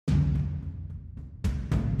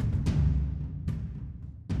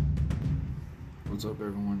What's up,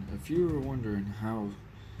 everyone? If you were wondering how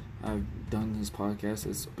I've done this podcast,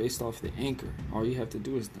 it's based off the Anchor. All you have to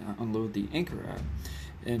do is download the Anchor app.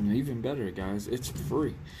 And even better, guys, it's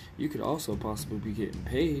free. You could also possibly be getting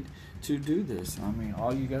paid to do this. I mean,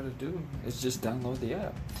 all you got to do is just download the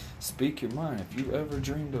app. Speak your mind. If you ever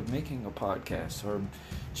dreamed of making a podcast or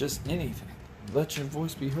just anything, let your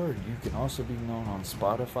voice be heard. You can also be known on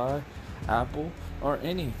Spotify, Apple, or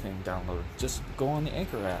anything downloaded. Just go on the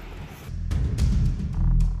Anchor app.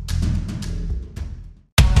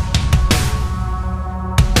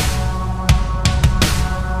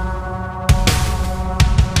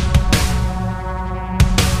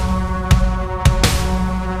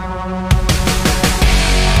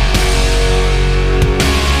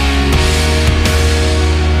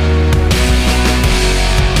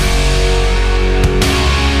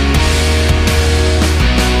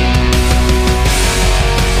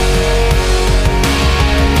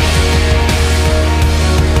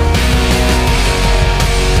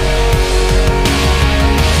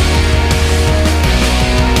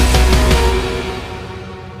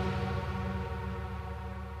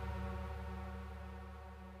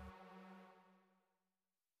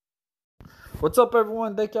 What's up,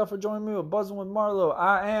 everyone? Thank y'all for joining me with Buzzing with Marlo.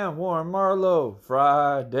 I am Warren Marlo.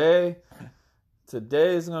 Friday.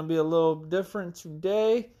 Today is going to be a little different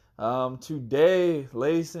today. Today,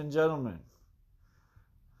 ladies and gentlemen,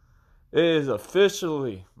 it is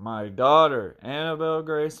officially my daughter, Annabelle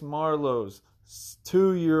Grace Marlo's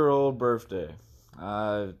 2-year-old birthday.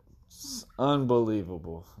 It's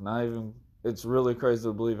unbelievable. It's really crazy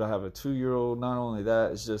to believe I have a 2-year-old. Not only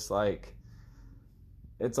that, it's just like,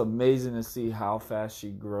 it's amazing to see how fast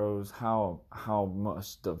she grows, how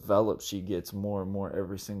much developed she gets more and more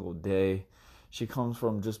every single day. She comes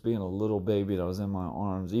from just being a little baby that was in my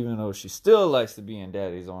arms, even though she still likes to be in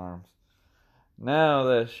daddy's arms. Now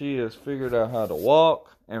that she has figured out how to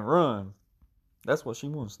walk and run, that's what she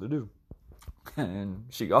wants to do. And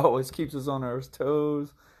she always keeps us on her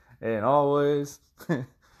toes, and always...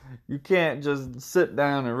 You can't just sit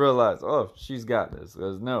down and realize, oh, she's got this.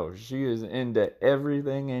 Because no, she is into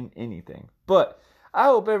everything and anything. But I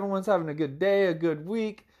hope everyone's having a good day, a good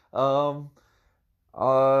week. A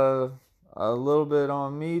little bit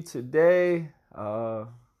on me today. I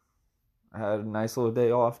had a nice little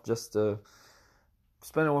day off just to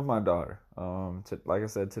spend it with my daughter. Like I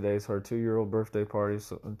said, today's her 2-year-old birthday party.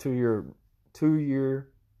 So 2 years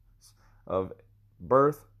of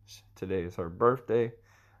birth. Today is her birthday.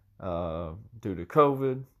 Due to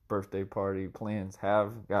COVID, birthday party plans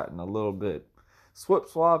have gotten a little bit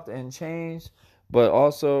swapped and changed, but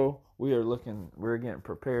also we're getting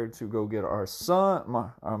prepared to go get our son,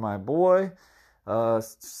 my boy,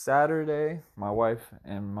 Saturday. My wife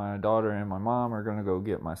and my daughter and my mom are going to go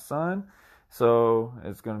get my son, so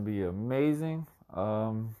it's going to be amazing.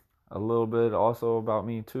 A little bit also about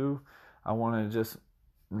me too. I want to just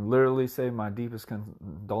literally say my deepest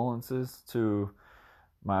condolences to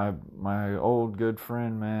my old good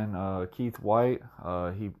friend, man, Keith White.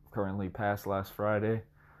 He currently passed last Friday.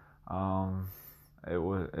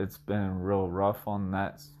 It's been real rough on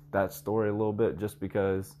that story a little bit, just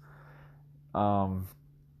because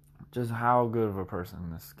just how good of a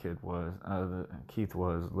person this kid was. Keith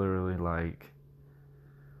was literally like,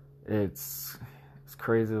 it's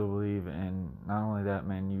crazy to believe. And not only that,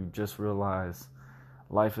 man, you just realize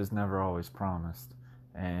life is never always promised.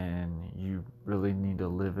 And you really need to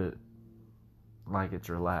live it like it's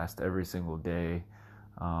your last every single day.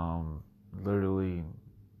 Literally,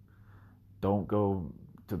 don't go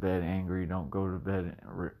to bed angry. Don't go to bed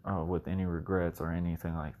with any regrets or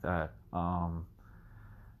anything like that.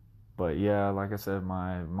 But yeah, like I said,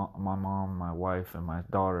 my mom, my wife, and my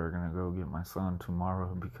daughter are gonna go get my son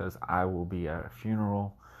tomorrow, because I will be at a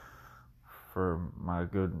funeral for my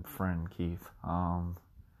good friend Keith.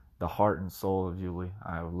 The heart and soul of Julie.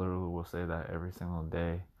 I literally will say that every single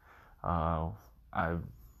day. I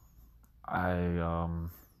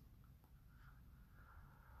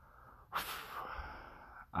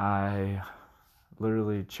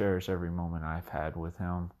literally cherish every moment I've had with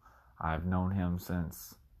him. I've known him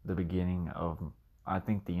since the beginning of, I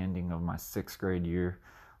think, the ending of my 6th grade year.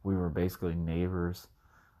 We were basically neighbors.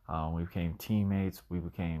 We became teammates. We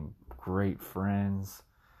became great friends.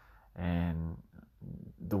 And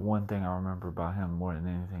the one thing I remember about him more than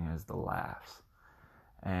anything is the laughs.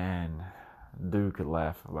 And dude could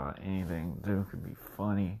laugh about anything. Dude could be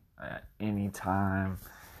funny at any time.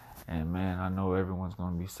 And man, I know everyone's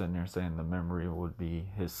going to be sitting there saying the memory would be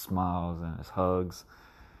his smiles and his hugs,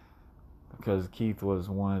 because Keith was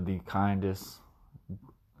one of the kindest,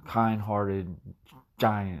 kind-hearted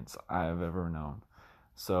giants I have ever known.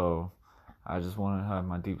 So I just want to have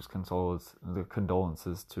my deepest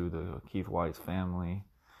condolences to the Keith White's family,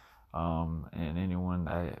 and anyone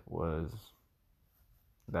that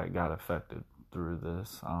got affected through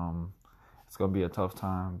this. It's gonna be a tough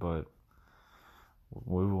time, but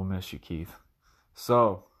we will miss you, Keith.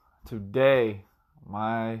 So today,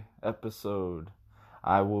 my episode,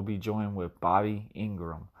 I will be joined with Bobby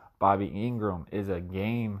Ingram. Bobby Ingram is a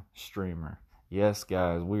game streamer. Yes,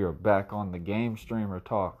 guys, we are back on the game streamer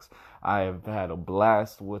talks. I have had a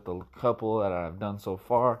blast with a couple that I've done so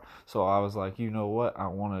far. So I was like, you know what? I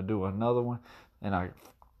want to do another one. And I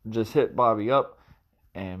just hit Bobby up.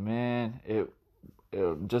 And man, it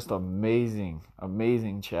just amazing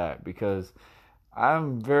chat, because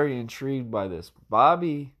I'm very intrigued by this.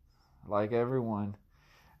 Bobby, like everyone,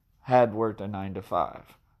 had worked a 9 to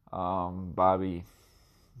 5. Bobby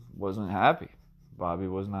wasn't happy. Bobby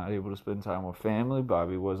was not able to spend time with family.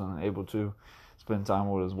 Bobby wasn't able to spend time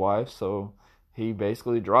with his wife. So he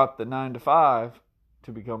basically dropped the 9 to 5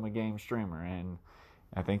 to become a game streamer. And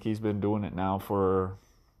I think he's been doing it now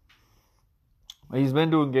he's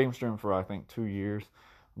been doing game streaming for, I think, 2 years.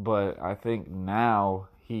 But I think now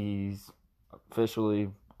he's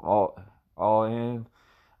officially all in,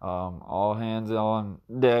 all hands on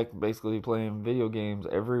deck, basically playing video games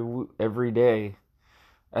every day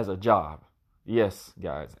as a job. Yes,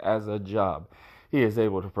 guys, as a job. He is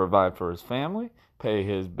able to provide for his family, pay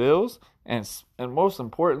his bills, and most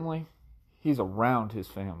importantly, he's around his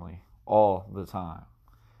family all the time.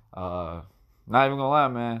 Not even gonna lie,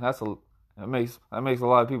 man, that makes a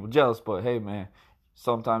lot of people jealous. But hey, man,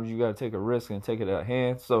 sometimes you gotta take a risk and take it at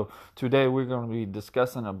hand. So today we're gonna be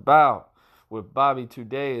discussing about with Bobby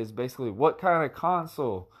today is basically what kind of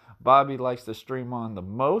console Bobby likes to stream on the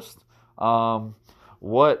most.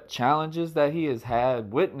 What challenges that he has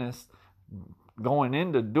had witnessed going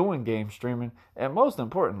into doing game streaming, and most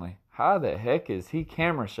importantly, how the heck is he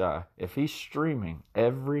camera shy if he's streaming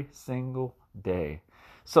every single day?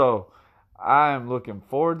 So I'm looking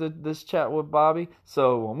forward to this chat with Bobby.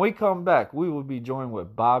 So when we come back, we will be joined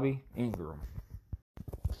with Bobby Ingram.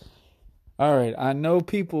 All right, I know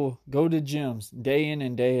people go to gyms day in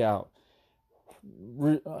and day out,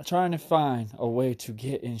 trying to find a way to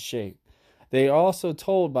get in shape. They are also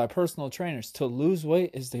told by personal trainers to lose weight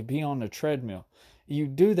as they be on the treadmill. You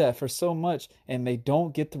do that for so much and they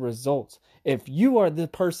don't get the results. If you are the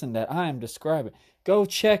person that I am describing, go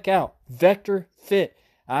check out Vector Fit.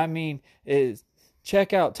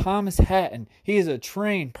 Check out Thomas Hatton. He is a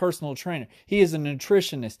trained personal trainer. He is a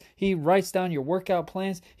nutritionist. He writes down your workout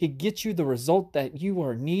plans. He gets you the result that you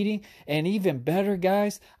are needing. And even better,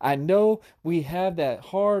 guys, I know we have that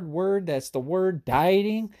hard word, that's the word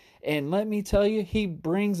dieting. And let me tell you, he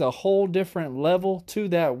brings a whole different level to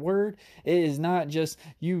that word. It is not just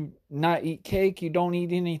you not eat cake, you don't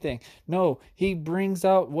eat anything. No, he brings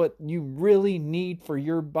out what you really need for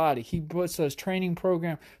your body. He puts a training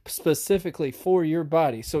program specifically for your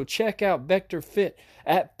body. So check out Vector Fit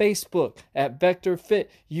at Facebook at Vector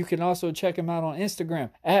Fit. You can also check him out on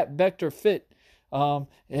Instagram at Vector Fit.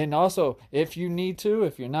 And also, if you need to,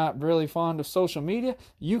 if you're not really fond of social media,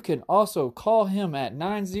 you can also call him at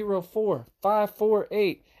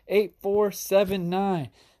 904-548-8479.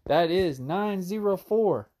 That is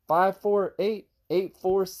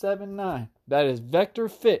 904-548-8479. That is Vector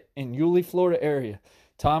Fit in Yulee, Florida area.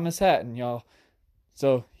 Thomas Hatton, y'all.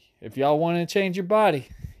 So if y'all want to change your body,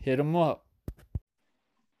 hit him up.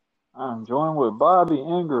 I'm joined with Bobby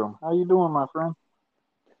Ingram. How you doing, my friend?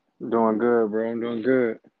 Doing good, bro. I'm doing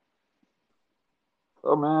good.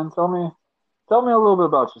 So, man, tell me a little bit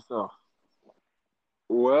about yourself.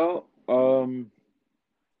 Well, I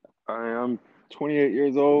am 28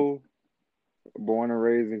 years old, born and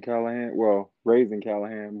raised in Callahan. Well, raised in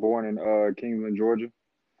Callahan, born in Kingsland, Georgia.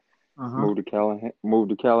 Moved to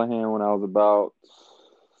Callahan when I was about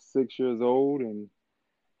 6 years old, and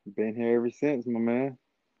been here ever since, my man.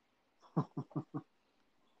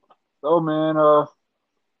 So, man,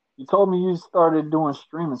 you told me you started doing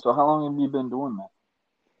streaming. So, how long have you been doing that?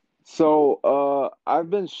 So, I've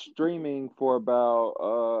been streaming for about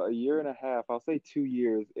a year and a half. I'll say 2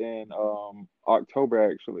 years in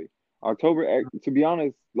October, actually. To be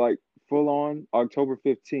honest, like full on October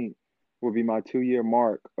 15th will be my 2 year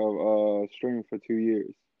mark of streaming for 2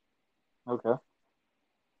 years. Okay.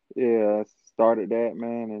 Yeah, I started that,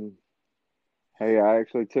 man, and hey, I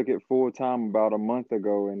actually took it full time about a month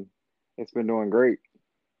ago, and it's been doing great.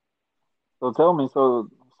 So, tell me, so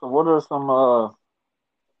what are some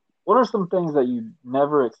things that you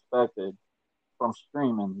never expected from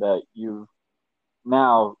streaming that you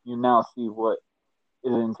now see what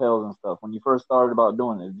it entails and stuff? When you first started about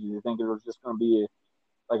doing it, did you think it was just going to be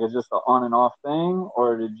Like it's just an on and off thing,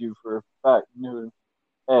 or did you for a fact knew,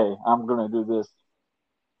 hey, I'm gonna do this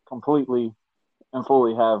completely and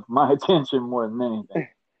fully have my attention more than anything?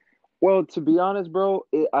 Well, to be honest, bro,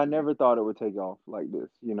 I never thought it would take off like this,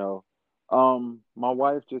 you know. My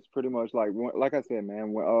wife just pretty much like I said,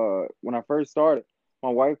 man, when I first started, my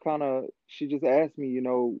wife she just asked me, you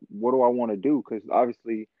know, what do I want to do? Because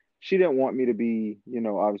obviously she didn't want me to be, you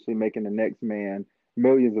know, obviously making the next man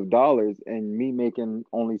millions of dollars and me making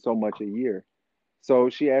only so much a year. So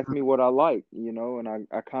she asked me what I like, you know, and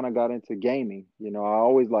I kind of got into gaming. You know, I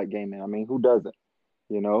always like gaming. I mean, who doesn't,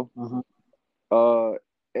 you know? Mm-hmm. Uh,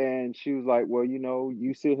 and she was like, well, you know,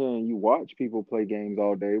 you sit here and you watch people play games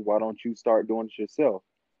all day. Why don't you start doing it yourself?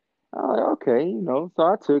 I was like, okay, you know. So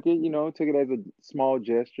I took it, you know, took it as a small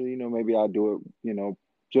gesture. You know, maybe I'll do it, you know,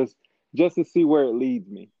 just just to see where it leads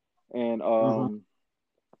me. And Mm-hmm.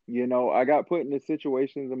 you know, I got put into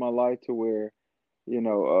situations in my life to where, you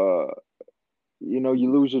know, you know,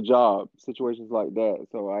 you lose your job, situations like that.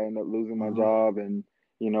 So I end up losing my Mm-hmm. job and,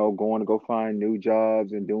 you know, going to go find new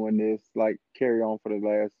jobs and doing this, like carry on for the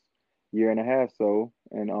last year and a half. So,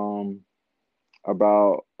 and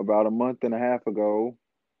about a month and a half ago,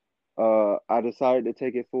 I decided to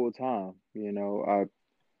take it full time. You know, I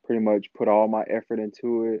pretty much put all my effort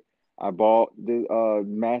into it. I bought the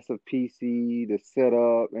massive PC, the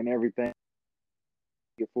setup and everything.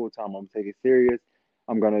 It full time. I'm gonna take it serious.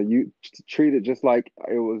 I'm gonna treat it just like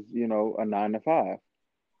it was, you know, a 9 to 5.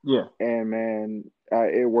 Yeah. And man,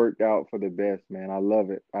 it worked out for the best, man. I love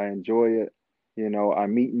it. I enjoy it. You know, I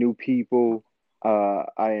meet new people.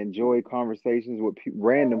 I enjoy conversations with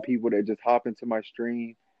random people that just hop into my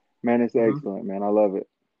stream. Man, it's Mm-hmm. excellent, man. I love it.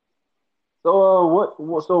 So,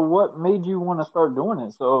 what made you want to start doing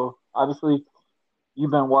it? So, obviously,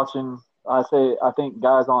 you've been watching. I think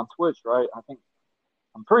guys on Twitch, right?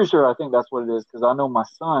 I'm pretty sure. I think that's what it is because I know my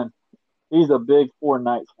son. He's a big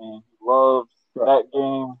Fortnite fan. He loves Right. that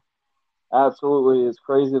game. Absolutely, it's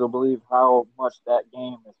crazy to believe how much that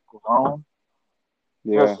game has grown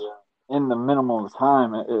Yeah. just in the minimal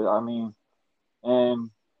time. I mean, and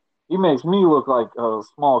he makes me look like a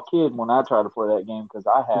small kid when I try to play that game because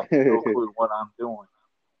I have no clue what I'm doing.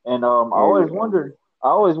 And Oh yeah. I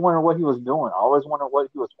always wondered what he was doing. I always wondered what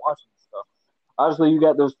he was watching and stuff. Obviously, you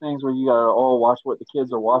got those things where you gotta all watch what the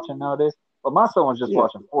kids are watching nowadays. But my son was just Yeah.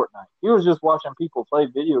 watching Fortnite. He was just watching people play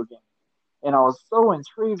video games, and I was so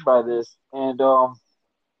intrigued by this. And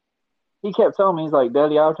he kept telling me, he's like,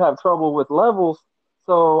 "Daddy, I would have trouble with levels,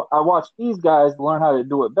 so I watched these guys learn how to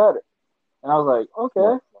do it better." And I was like,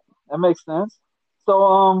 Right. "Okay, that makes sense."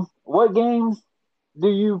 So, what games do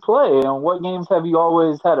you play, and what games have you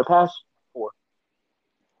always had a passion for?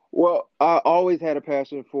 Well, I always had a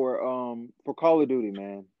passion for Call of Duty,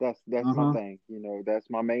 man. That's my Mm-hmm. thing. You know, that's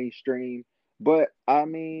my mainstream. But I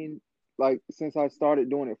mean, like since I started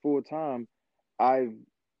doing it full time, I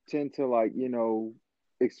tend to like, you know,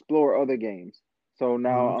 explore other games. So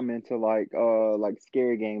now Mm-hmm. I'm into like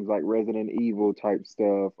scary games like Resident Evil type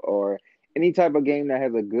stuff or any type of game that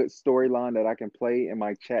has a good storyline that I can play and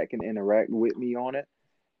my chat can interact with me on it.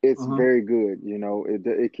 It's Mm-hmm. very good. You know,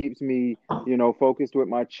 it keeps me, you know, focused with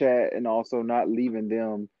my chat and also not leaving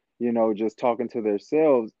them, you know, just talking to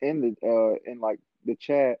themselves in in like the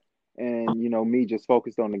chat and you know me just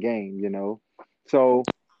focused on the game. You know, so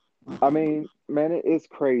I mean, man, it's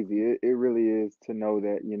crazy. It really is to know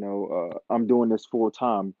that you know I'm doing this full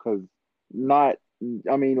time because not.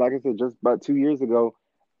 I mean, like I said, just about 2 years ago,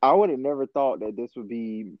 I would have never thought that this would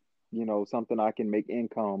be, you know, something I can make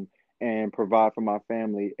income and provide for my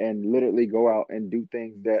family and literally go out and do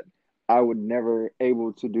things that I would never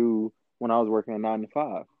able to do when I was working a 9 to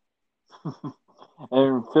 5.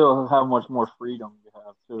 And feel how much more freedom you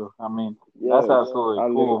have too. I mean, that's Yes, absolutely I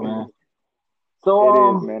cool, literally. man. So, It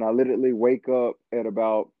is, man. I literally wake up at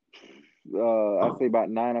about I say about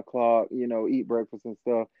 9 o'clock, you know, eat breakfast and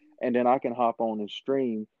stuff, and then I can hop on and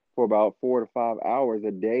stream for about 4 to 5 hours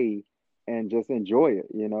a day and just enjoy it,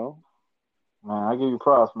 you know. man, I give you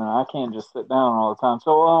props, man. I can't just sit down all the time.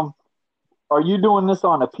 So, are you doing this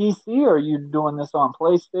on a PC or are you doing this on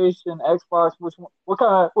PlayStation, Xbox? Which one,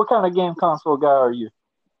 what kind of game console guy are you?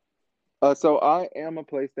 So I am a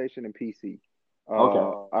PlayStation and PC. Okay.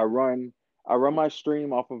 I run my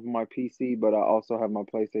stream off of my PC, but I also have my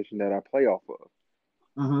PlayStation that I play off of.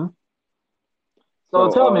 Mm-hmm. So So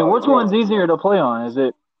tell me, which yeah. one's easier to play on? Is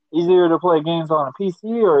it easier to play games on a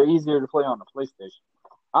PC or easier to play on a PlayStation?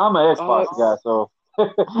 I'm an Xbox Uh, guy, so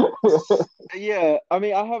Yeah, I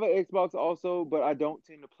mean, I have an Xbox also, but I don't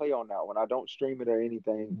tend to play on that one. I don't stream it or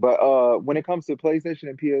anything. But when it comes to PlayStation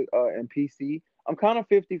and PC, I'm kind of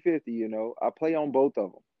 50-50, you know. I play on both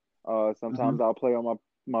of them. Sometimes hmm I'll play on my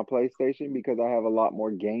my PlayStation because I have a lot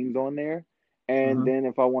more games on there. And Hmm. then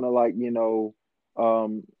if I want to like,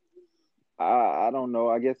 um I don't know.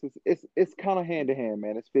 I guess it's kind of hand to hand,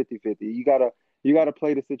 man. It's 50-50. You gotta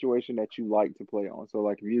play the situation that you like to play on. So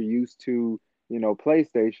like if you're used to,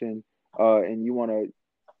 PlayStation, and you want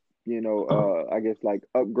to, I guess like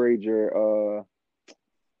upgrade your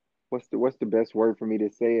what's the best word for me to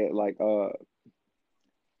say it? Like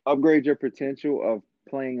upgrade your potential of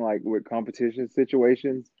playing like with competition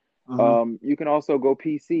situations. Hmm. You can also go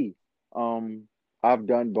PC. Um, I've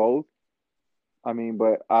done both. I mean,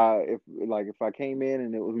 but if I came in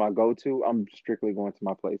and it was my go-to, I'm strictly going to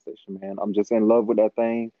my PlayStation, man. I'm just in love with that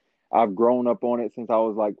thing. I've grown up on it since I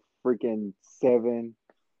was like freaking 7.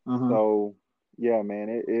 Hmm. So yeah,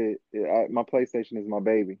 man, my PlayStation is my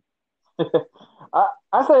baby.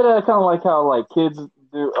 I say that kind of like how like kids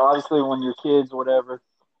do. Obviously, when you're kids, whatever,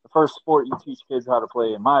 the first sport you teach kids how to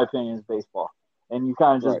play, in my opinion, is baseball, and you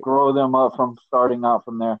kind of just Right. grow them up from starting out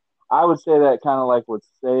from there. I would say that kind of like with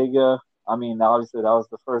Sega. I mean, obviously that was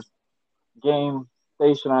the first game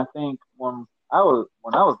station I think when I was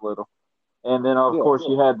little, and then of Yeah. course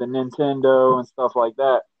you had the Nintendo and stuff like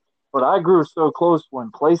that. But I grew so close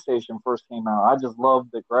when PlayStation first came out. I just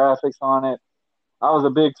loved the graphics on it. I was a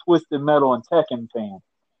big Twisted Metal and Tekken fan.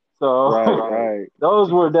 So Right. Right.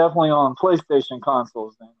 those were definitely on PlayStation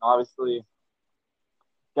consoles, and obviously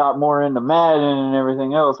got more into Madden and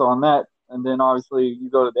everything else on that. And then obviously you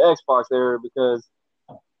go to the Xbox era because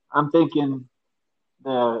I'm thinking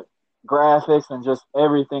the graphics and just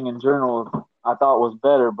everything in general I thought was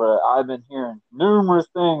better, but I've been hearing numerous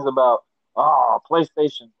things about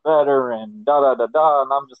PlayStation's better and da da da da,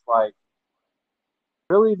 and I'm just like,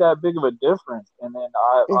 really that big of a difference? And then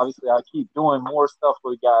It's I keep doing more stuff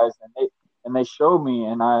with guys, and they show me,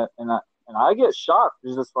 and I get shocked.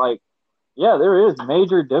 It's just like, yeah, there is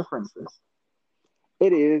major differences.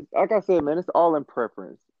 It is. Like I said, man, it's all in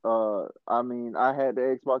preference. I mean, I had the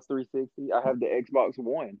Xbox 360, I have the Xbox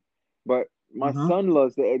One, but my Hmm. son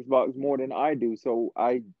loves the Xbox more than I do, so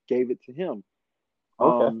I gave it to him.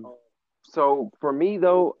 Okay. Um, so for me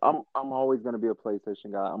though, I'm always gonna be a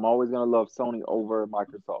PlayStation guy. I'm always gonna love Sony over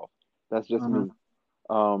Microsoft. That's just Hmm. me.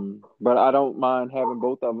 But I don't mind having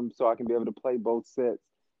both of them so I can be able to play both sets.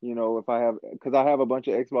 If I have, because I have a bunch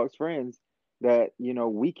of Xbox friends that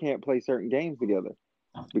we can't play certain games together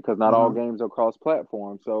because not all Hmm. games are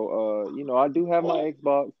cross-platform. So, I do have my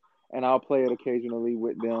Xbox and I'll play it occasionally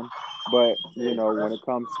with them. But, when it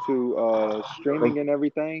comes to Like, streaming and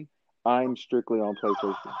everything, I'm strictly on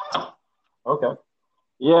PlayStation. okay.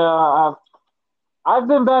 Yeah, I've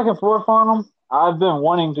been back and forth on them. I've been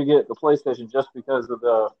wanting to get the PlayStation just because of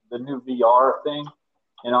the new VR thing,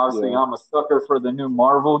 and obviously Yeah, I'm a sucker for the new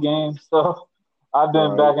Marvel game, so I've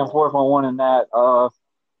been right. back and forth on wanting that.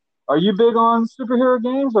 Are you big on superhero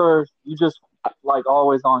games, or you just like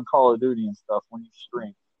always on Call of Duty and stuff when you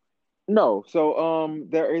stream? No, so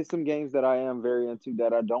there is some games that I am very into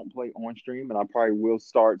that I don't play on stream and I probably will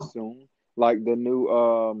start soon. Like the new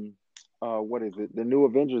what is it? The new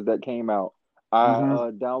Avengers that came out. I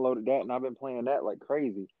Mm-hmm. downloaded that and I've been playing that like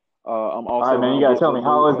crazy. I'm All right, also man. You gonna gotta get tell the me, new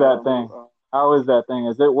how is that thing? How is that thing?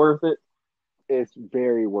 Is it worth it? it's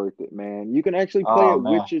very worth it, man. You can actually play Oh it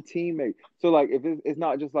man, with your teammate. So like if it's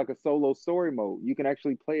not just like a solo story mode, you can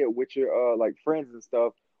actually play it with your like friends and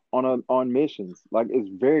stuff on missions. Like it's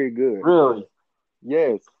very good. really?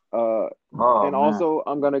 Yes. Oh And man, also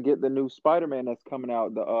I'm gonna get the new Spider-Man that's coming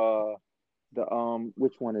out. The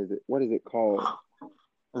which one is it? What is it called?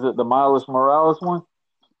 is it the Miles Morales one?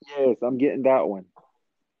 Yes, I'm getting that one.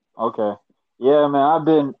 Okay. Yeah, man. I've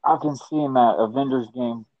been seeing that Avengers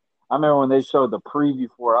game. I remember when they showed the preview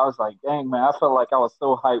for it. I was like, dang man, I felt like I was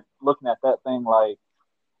so hyped looking at that thing, like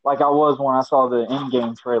I was when I saw the in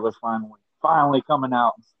game trailer finally coming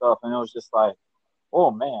out and stuff. And it was just like,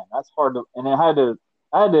 oh man, that's hard to. And I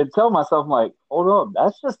had to tell myself, like, hold on,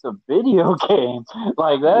 that's just a video game.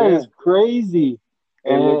 Like that Yeah. is crazy.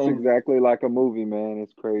 It looks And exactly like a movie, man.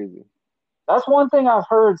 It's crazy. that's one thing I've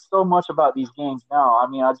heard so much about these games now. I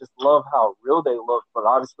mean, I just love how real they look, but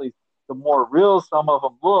obviously, the more real some of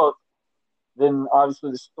them look, then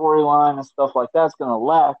obviously the storyline and stuff like that's going to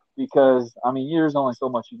lack because, I mean, there's only so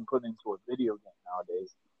much you can put into a video game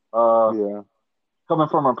nowadays. Uh, Yeah. Coming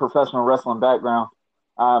from a professional wrestling background,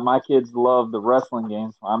 my kids love the wrestling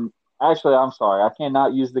games. I'm sorry, I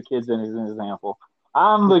cannot use the kids as an example.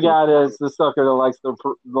 I'm the guy that's the sucker that likes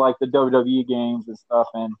the WWE games and stuff,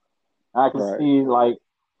 and I can Right. see like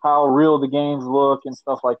how real the games look and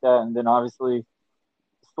stuff like that, and then obviously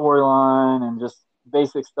storyline and just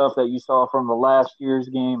basic stuff that you saw from the last year's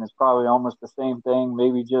game is probably almost the same thing,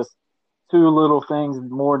 maybe just two little things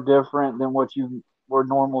more different than what you were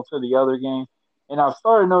normal to the other game. And I've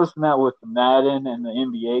started noticing that with the Madden and the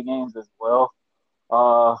NBA games as well.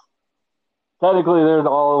 Uh, Technically, they're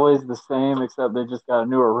always the same, except they just got a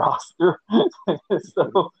newer roster.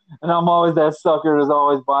 So, and I'm always that sucker that's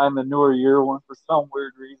always buying the newer year one for some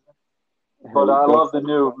weird reason. But Hey, I love that's the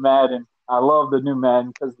new Madden. I love the new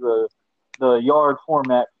Madden because the yard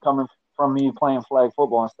format coming from me playing flag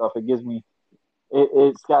football and stuff. It gives me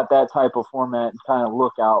it's got that type of format and kind of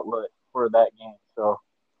look outlet for that game. So oh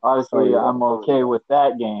obviously, yeah. I'm okay with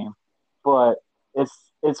that game. But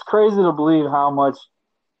it's crazy to believe how much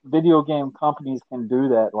video game companies can do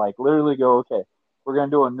that. Like literally go, okay, we're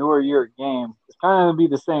gonna do a newer year game. It's kind of be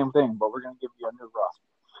the same thing, but we're gonna give you a new roster.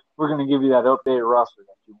 We're gonna give you that updated roster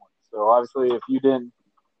that you want. So obviously, if you didn't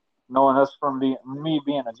knowing us from me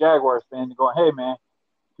being a Jaguars fan, going, hey man,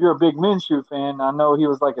 you're a big Minshew fan. I know he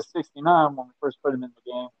was like a 69 when we first put him in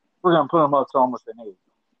the game. We're gonna put him up to almost an 80.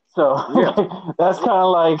 So Yeah, that's kind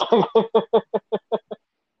of like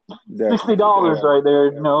definitely, $60 definitely. right there,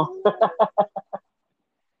 you know.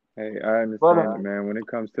 Hey, I But understand it, man. When it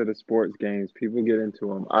comes to the sports games, people get into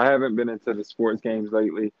them. I haven't been into the sports games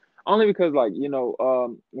lately, only because, like,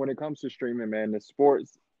 when it comes to streaming, man, the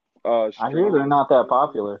sports I hear they're streaming, not that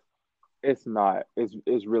popular. it's not.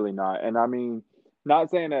 It's really not. And I mean, not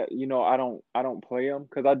saying that, I don't play them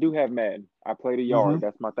because I do have Madden. I play the Mm-hmm. yard.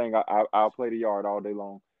 That's my thing. I'll play the yard all day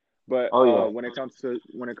long. But Oh yeah. when it comes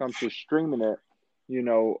to streaming it, you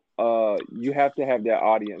have to have that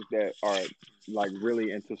audience that are like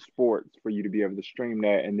really into sports for you to be able to stream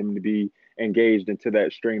that and them to be engaged into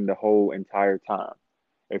that stream the whole entire time.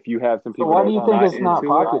 If you have some So people why do that's you think not it's not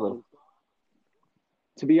into it, popular?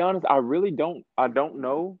 to be honest, I don't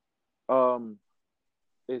know. Um,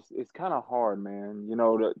 it's kind of hard, man.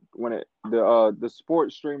 The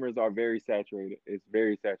sports streamers are very saturated. It's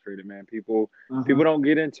very saturated, man. People Mm-hmm. don't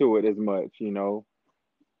get into it as much.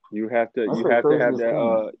 You have to That's you the have to have craziest that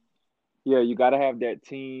thing. yeah, you got to have that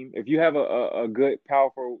team. If you have a good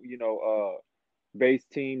powerful, base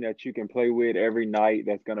team that you can play with every night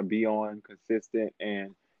that's going to be on consistent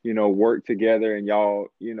and work together and y'all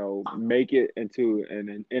make it into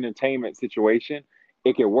an entertainment situation,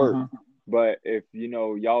 it can work. Mm-hmm. But if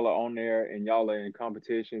y'all are on there and y'all are in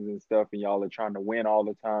competitions and stuff and y'all are trying to win all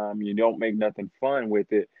the time, you don't make nothing fun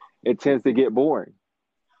with it, it tends to get boring.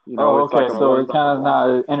 Oh, It's like okay. a So bunch. it kind of not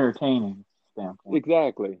an entertaining standpoint.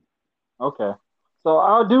 Exactly. Okay. So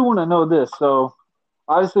I do want to know this. So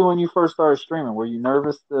obviously, when you first started streaming, were you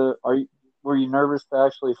nervous to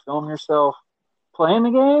actually film yourself playing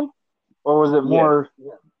the game, or was it Yes. more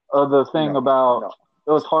of the thing No. about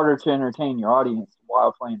it was harder to entertain your audience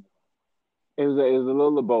while playing? It was a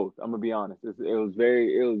little of both. I'm gonna be honest. It was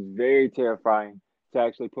very terrifying to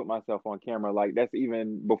actually put myself on camera. Like that's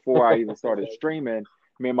even before I even started streaming.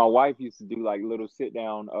 Me and my wife used to do like little sit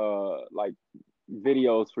down like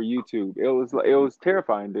videos for YouTube. It was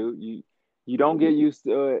terrifying, dude. You don't get used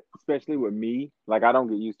to it, especially with me. Like I don't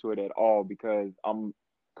get used to it at all because I'm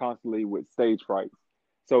constantly with stage fright.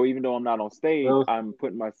 So even though I'm not on stage, Really? I'm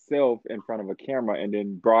putting myself in front of a camera and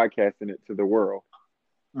then broadcasting it to the world.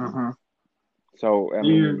 Mm-hmm. So I Do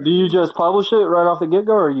mean, you just publish it right off the get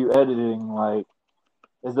go, or are you editing? Like,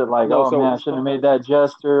 is it like, no. oh man, So I shouldn't have made that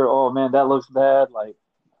gesture. Oh man, that looks bad. Like,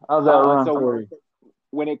 how's that run so for you?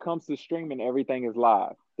 when it comes to streaming, everything is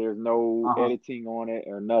live. There's no Uh huh. editing on it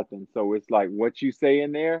or nothing. So it's like what you say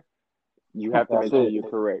in there, you have to That's make sure it. you're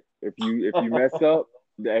correct. If you mess up,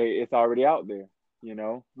 it's already out there, you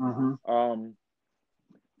know. Mm-hmm. Um,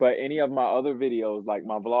 but any of my other videos, like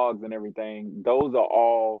my vlogs and everything, those are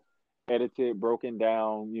all edited, broken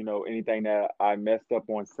down. Anything that I messed up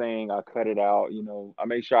on saying, I cut it out. I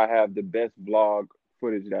make sure I have the best vlog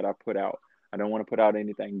footage that I put out. I don't want to put out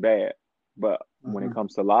anything bad. But when Mm-hmm. it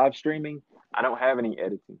comes to live streaming, I don't have any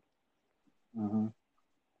editing. Mm-hmm.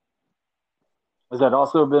 Has that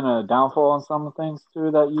also been a downfall on some of the things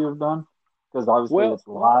too that you've done? Because obviously Well, it's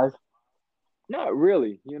live. not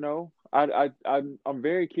really. I'm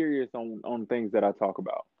very curious on things that I talk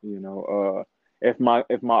about. If my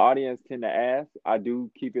audience tend to ask, I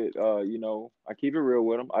do keep it. I keep it real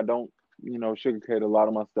with them. I don't sugarcoat a lot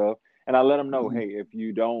of my stuff, and I let them know, Mm-hmm. hey, if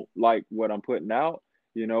you don't like what I'm putting out,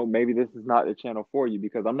 maybe this is not the channel for you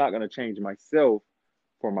because I'm not gonna change myself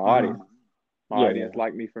for my Mm-hmm. audience. My Yeah, yeah. audience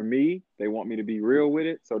like me for me. They want me to be real with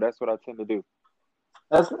it, so that's what I tend to do.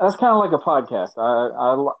 That's kind of like a podcast.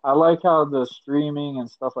 I like how the streaming and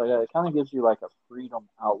stuff like that. It kind of gives you like a freedom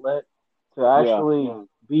outlet to Yeah, actually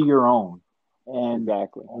be your own. And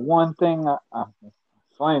exactly. one thing,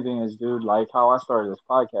 funny thing is, dude, like how I started this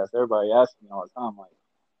podcast. Everybody asks me all the time, like,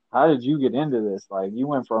 how did you get into this? Like, you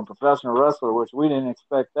went from professional wrestler, which we didn't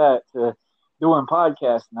expect that, to doing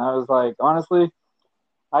podcasts. And I was like, honestly,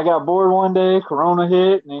 I got bored one day, Corona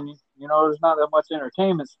hit, and then there's not that much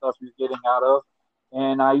entertainment stuff you're getting out of.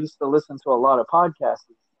 And I used to listen to a lot of podcasts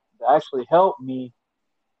that actually helped me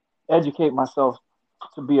educate myself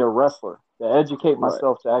to be a wrestler, to educate Right.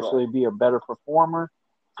 myself to actually be a better performer,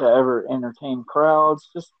 to ever entertain crowds,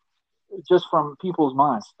 just from people's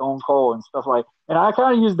minds, Stone Cold and stuff like. And I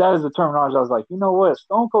kind of used that as a terminology. I was like, you know what,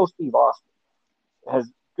 Stone Cold Steve Austin, as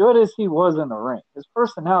good as he was in the ring, his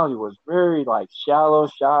personality was very like shallow,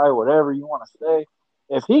 shy, whatever you want to say.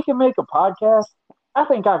 If he can make a podcast, I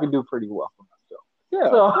think I could do pretty well for myself. Yeah.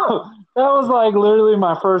 So that was like literally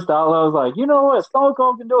my first outlet. I was like, you know what, Stone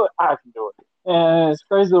Cold can do it, I can do it. And it's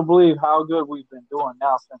crazy to believe how good we've been doing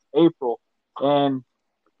now since April. And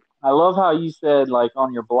I love how you said, like,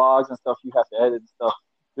 on your blogs and stuff, you have to edit and stuff.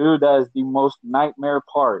 Dude, that is the most nightmare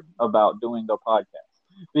part about doing the podcast.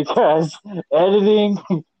 Because editing,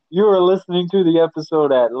 you are listening to the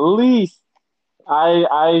episode at least,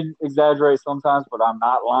 I exaggerate sometimes, but I'm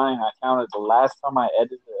not lying. I counted the last time I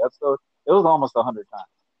edited the episode, it was almost 100 times.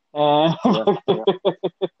 And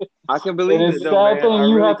I can and believe it's it a though, sad man. thing. I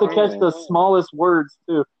You really have to catch can. the smallest words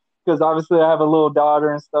too, because obviously I have a little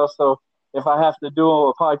daughter and stuff. So if I have to do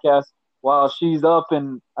a podcast while she's up,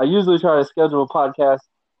 and I usually try to schedule podcast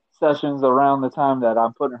sessions around the time that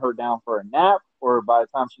I'm putting her down for a nap, or by the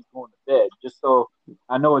time she's going to bed, just so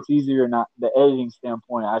I know it's easier. Not the editing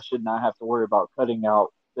standpoint, I should not have to worry about cutting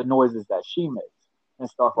out the noises that she makes and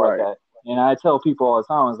stuff like Right. that. And I tell people all the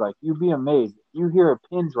time, I was like, you'd be amazed if you hear a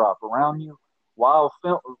pin drop around you while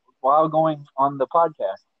while going on the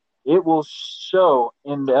podcast. It will show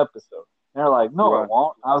in the episode. And they're like, no, it Right.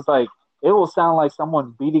 won't. I was like, it will sound like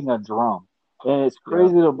someone beating a drum. And it's Yeah.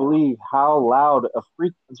 crazy to believe how loud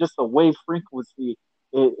just a wave frequency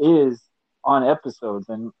it is on episodes.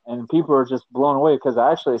 And people are just blown away because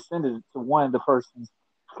I actually sent it to one of the persons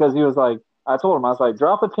because he was like, I told him, I was like,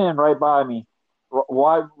 drop a pin right by me,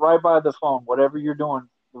 right by the phone, whatever you're doing,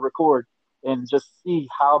 to record, and just see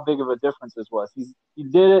how big of a difference this was. He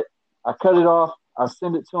did it. I cut it off. I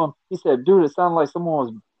sent it to him. He said, dude, it sounded like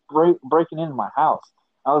someone was breaking into my house.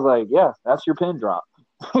 I was like, yeah, that's your pin drop.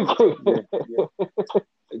 Yeah. Yeah.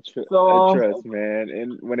 So, Trust, man.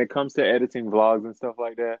 And when it comes to editing vlogs and stuff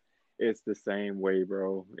like that, it's the same way,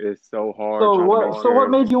 bro. It's so hard trying to make what sure.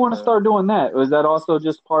 made you want to start doing that? Was that also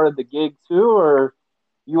just part of the gig too, or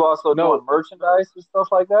you also doing No, merchandise and stuff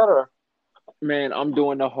like that, or? man, I'm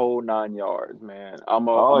doing the whole 9 yards, man.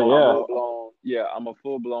 Oh I'm yeah. full blown, yeah, I'm a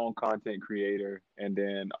full blown content creator, and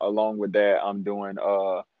then along with that, I'm doing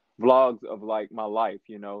vlogs of like my life,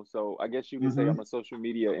 you know. So I guess you could say Mhm. I'm a social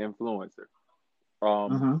media influencer.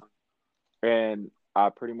 Um, Mhm. and I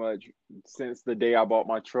pretty much since the day I bought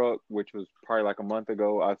my truck, which was probably like a month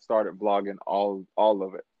ago, I started vlogging all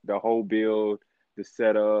of it, the whole build, the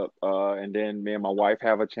setup, and then me and my wife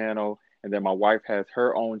have a channel, and then my wife has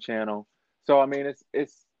her own channel. So I mean,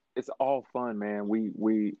 it's all fun, man.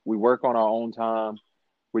 We work on our own time.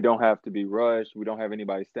 We don't have to be rushed. We don't have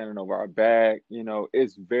anybody standing over our back. You know,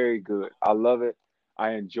 it's very good. I love it.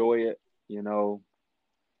 I enjoy it. You know,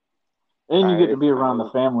 And you get to it's be around the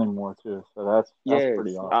family more too, so that's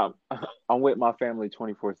pretty yes, awesome. I'm with my family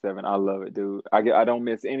 24/7. I love it, dude. I don't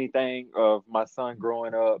miss anything of my son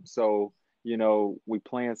growing up. So, you know, we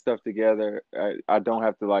plan stuff together. I don't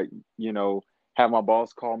have to like, you know, have my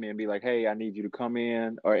boss call me and be like, "Hey, I need you to come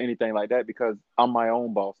in," or anything like that because I'm my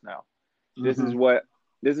own boss now. This is Mhm. what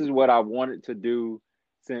this is what I wanted to do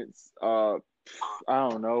since I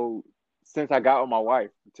don't know, since I got with my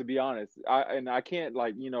wife, to be honest. I can't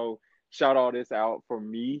like, you know, shout all this out for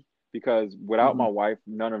me because without my Mhm. wife,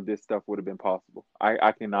 none of this stuff would have been possible.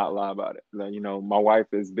 I cannot lie about it. Like, you know, my wife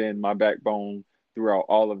has been my backbone throughout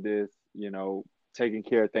all of this, you know, taking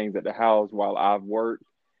care of things at the house while I've worked.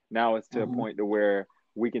 Now it's to a Mhm. point to where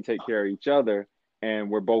we can take care of each other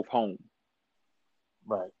and we're both home.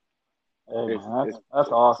 Right. Hey man, It's that's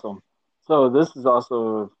awesome. So this has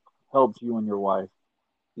also helped you and your wife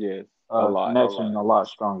yes, a lot. connection a lot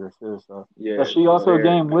stronger too. So does Yes, she also very.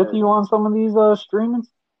 game with you on some of these streamings?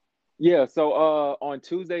 Yeah, so on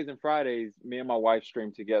Tuesdays and Fridays, me and my wife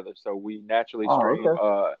stream together. So we naturally Oh, stream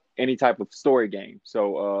okay. any type of story game.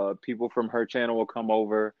 So people from her channel will come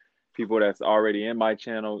over, people that's already in my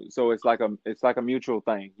channel. So it's like a mutual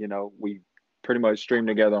thing, you know. We pretty much stream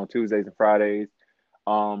together on Tuesdays and Fridays.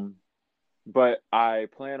 Um but I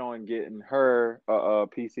plan on getting her a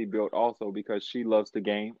PC built also because she loves the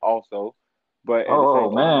game also. But at the Oh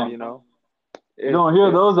same time, man, you know, you don't hear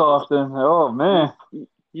it's those often. Oh you, man.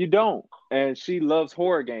 you don't. And she loves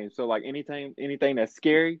horror games. So like anything that's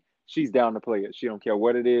scary, she's down to play it. She don't care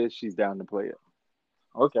what it is, she's down to play it.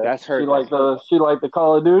 Okay. That's She her. like the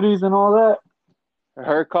Call of Duties and all that.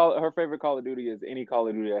 Her favorite Call of Duty is any Call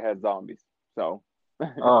of Duty that has zombies. So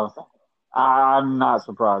Oh, I'm not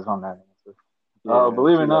surprised on that answer. yeah,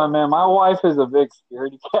 Believe it she or not, loves. man, my wife is a big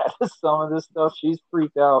scaredy cat of some of this stuff. She's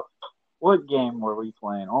freaked out. What game were we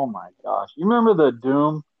playing? Oh my gosh! You remember the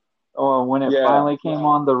Doom when it Yeah, finally came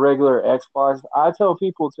on the regular Xbox? I tell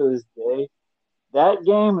people to this day that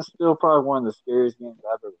game is still probably one of the scariest games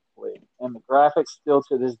I've ever played, and the graphics still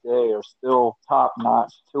to this day are still top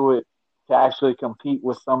notch to it to actually compete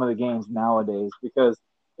with some of the games nowadays because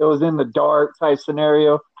it was in the dark type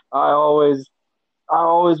scenario. I always I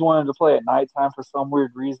always wanted to play at nighttime for some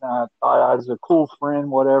weird reason. I thought I was a cool friend,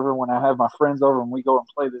 whatever. When I have my friends over and we go and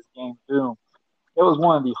play this game, Doom, it was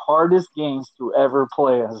one of the hardest games to ever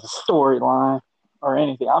play as a storyline or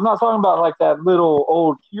anything. I'm not talking about like that little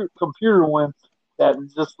old computer one that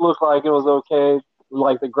just looked like it was okay.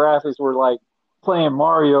 Like the graphics were like playing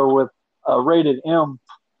Mario with a rated M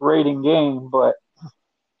rating game, but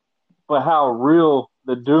how real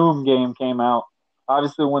the Doom game came out.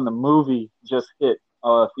 Obviously, when the movie just hit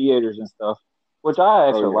theaters and stuff, which I oh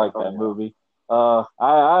actually yeah, like that movie.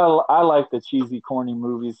 I like the cheesy, corny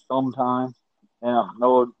movies sometimes, and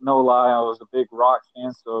no lie, I was a big rock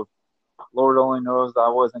fan, so Lord only knows I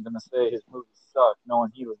wasn't gonna say his movie sucked,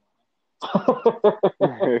 knowing he was.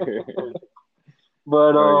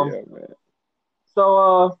 But oh yeah, man.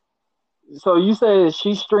 so so you say that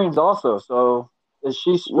she streams also. So is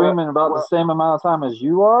she Well, streaming about the same amount of time as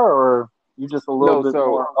you are, or you just a little no, bit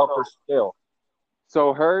more upper scale?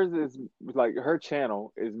 so hers is like her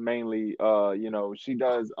channel is mainly she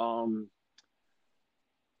does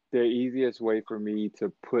the easiest way for me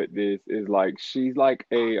to put this is like she's like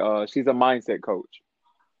a she's a mindset coach.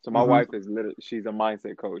 So my Mm-hmm. wife is literally she's a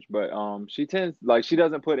mindset coach, but she tends like she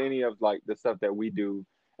doesn't put any of like the stuff that we do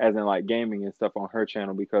as in like gaming and stuff on her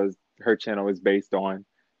channel because her channel is based on,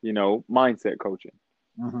 mindset coaching.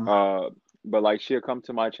 Mm-hmm. Uh but like she'll come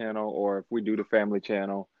to my channel or if we do the family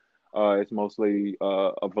channel, it's mostly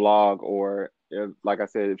a vlog or if, like I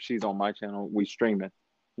said, if she's on my channel, we stream it,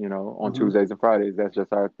 on Mm-hmm. Tuesdays and Fridays. That's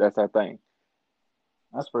our thing.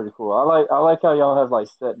 That's pretty cool. I like how y'all have like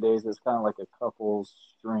set days. It's kind of like a couples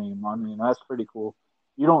stream. I mean, that's pretty cool.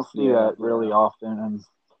 You don't see Yeah. that really often, and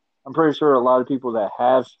I'm pretty sure a lot of people that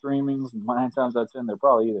have streamings, 9 times out of 10, they're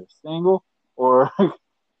probably either single or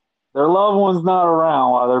their loved one's not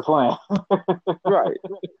around while they're playing. Right.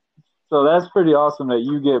 So that's pretty awesome that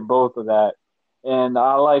you get both of that. And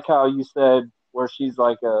I like how you said where she's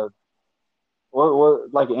like a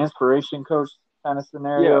what like an inspiration coach kind of Yeah,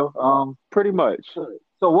 scenario. pretty much.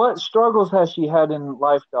 So what struggles has she had in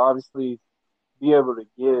life to obviously be able to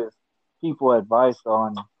give people advice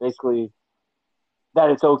on basically that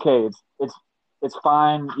it's okay. It's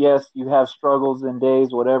fine. Yes, you have struggles and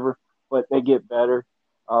days, whatever, but they get better.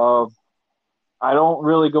 Uh, I don't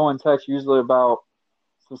really go in text usually about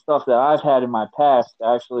some stuff that I've had in my past,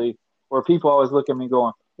 actually, where people always look at me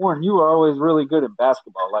going, Warren, you are always really good at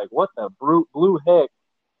basketball. Like, what the blue heck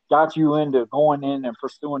got you into going in and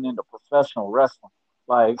pursuing into professional wrestling?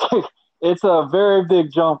 Like, it's a very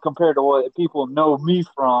big jump compared to what people know me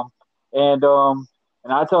from. And, um,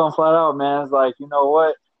 and I tell them flat out, man, it's like, you know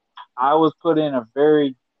what? I was put in a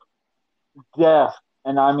very death,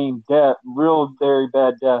 and I mean death, real very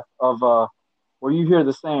bad death of where you hear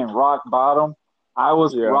the saying rock bottom. I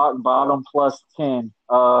was Yeah. rock bottom plus 10.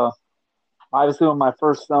 Obviously, when my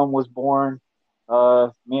first son was born,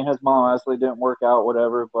 me and his mom obviously didn't work out,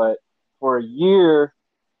 whatever. But for a year,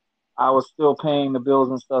 I was still paying the bills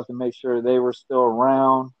and stuff to make sure they were still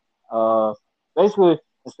around. Basically,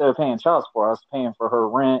 instead of paying child support, I was paying for her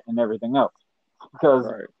rent and everything else because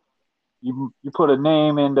Right. you put a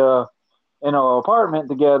name into in an apartment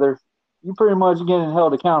together, you pretty much getting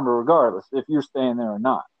held accountable regardless if you're staying there or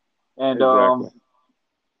not. And Exactly.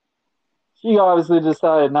 she obviously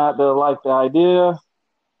decided not to like the idea,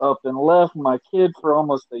 up and left my kid for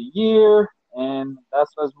almost a year, and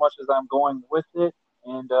that's as much as I'm going with it.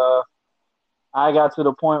 And I got to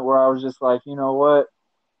the point where I was just like, you know what?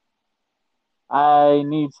 I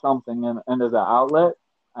need something, and as an outlet,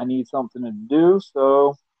 I need something to do.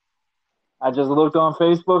 So I just looked on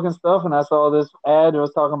Facebook and stuff, and I saw this ad that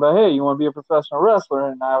was talking about, hey, you want to be a professional wrestler?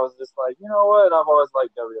 And I was just like, you know what? I've always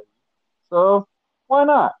liked WWE, so why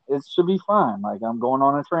not? It should be fine. Like I'm going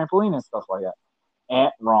on a trampoline and stuff like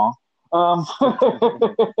that. Wrong. Um,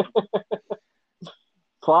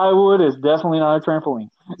 plywood is definitely not a trampoline.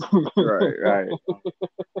 Right. Right.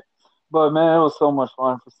 But man, it was so much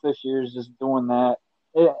fun for 6 years just doing that.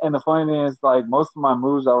 And the funny thing is, like most of my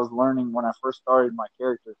moves I was learning when I first started my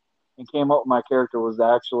character and came up with my character was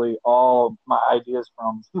actually all my ideas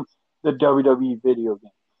from the WWE video game.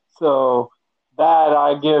 So that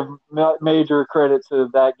I give major credit to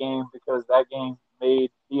that game because that game made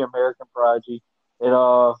the American Prodigy. It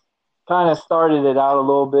kind of started it out a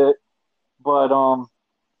little bit, but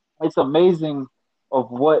it's amazing of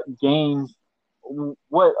what games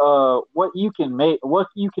what you can make what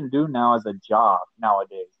you can do now as a job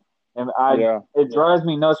nowadays. And it drives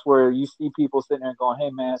me nuts where you see people sitting there going, "Hey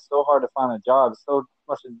man, it's so hard to find a job. It's so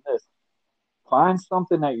much in this." Find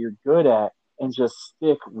something that you're good at and just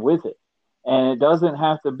stick with it. And it doesn't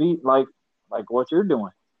have to be like what you're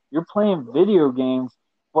doing. You're playing video games,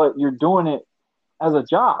 but you're doing it as a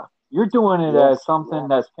job. You're doing it as something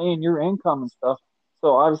that's paying your income and stuff.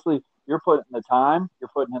 So obviously you're putting the time, you're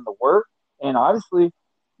putting in the work, and obviously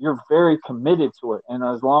you're very committed to it. And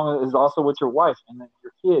as long as also with your wife and then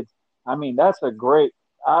your kids, I mean that's a great.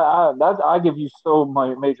 I give you so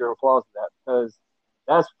much major applause for that because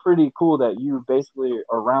that's pretty cool that you basically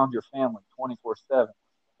are around your family 24/7,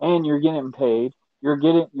 and you're getting paid. You're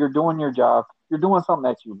doing your job. You're doing something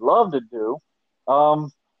that you love to do.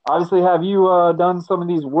 Obviously, have you done some of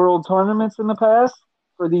these world tournaments in the past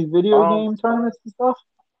for these video game tournaments and stuff?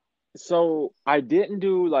 So I didn't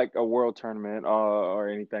do like a world tournament or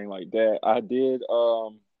anything like that. I did.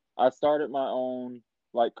 I started my own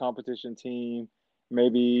like competition team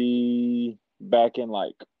maybe back in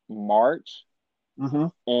like March, Mm-hmm.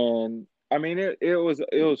 and I mean it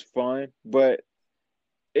was fun, but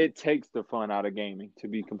it takes the fun out of gaming to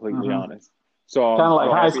be completely Mm-hmm. honest. So Kind of like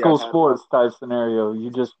I'm high happy I school sports type scenario.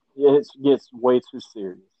 It gets way too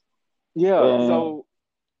serious. yeah. And So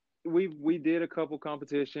we did a couple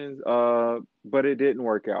competitions, but it didn't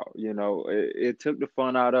work out. You know, it took the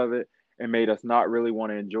fun out of it and made us not really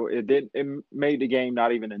want to enjoy it. It made the game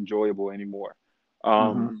not even enjoyable anymore.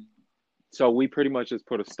 mm-hmm. So we pretty much just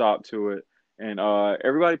put a stop to it, and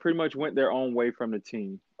everybody pretty much went their own way from the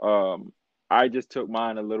team. I just took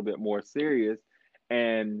mine a little bit more serious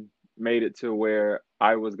and made it to where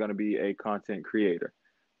I was going to be a content creator.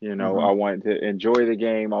 You know, Mm-hmm. I wanted to enjoy the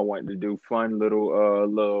game. I wanted to do fun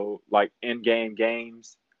little like in-game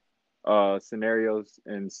games, scenarios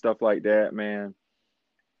and stuff like that, man.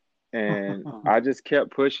 And I just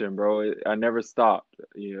kept pushing, bro. I never stopped.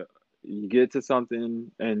 You get to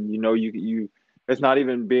something, and you. It's not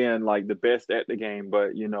even being like the best at the game,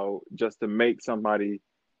 but just to make somebody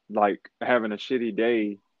like having a shitty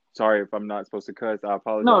day. Sorry if I'm not supposed to cuss. I No,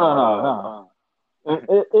 apologize. no, no, no.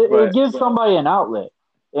 It But gives somebody an outlet,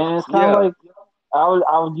 and it's kind of yeah, like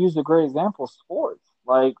I would use a great example: sports.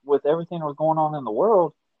 Like with everything that's going on in the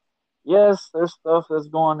world, yes, there's stuff that's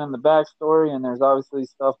going in the backstory, and there's obviously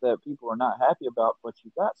stuff that people are not happy about. But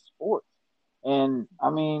you got sports, and I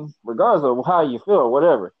mean, regardless of how you feel or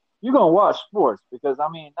whatever, you're gonna watch sports because I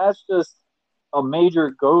mean that's just a major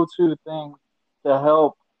go-to thing to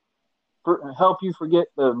help you forget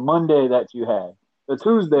the Monday that you had, the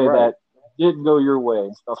Tuesday right. that didn't go your way,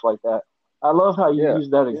 and stuff like that. I love how you Yeah, use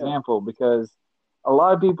that example because a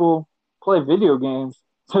lot of people play video games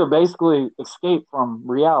to basically escape from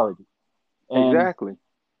reality. And exactly.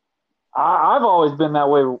 I've always been that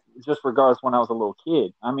way, just regardless when I was a little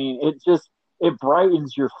kid. I mean, it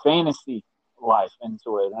brightens your fantasy life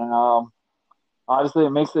into it, and obviously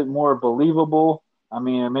it makes it more believable. I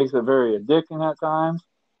mean, it makes it very addicting at times.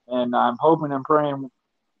 And I'm hoping and praying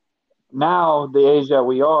now, the age that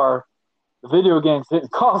we are, the video games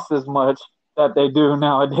didn't cost as much that they do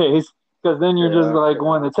nowadays. Because then you're just Yeah, like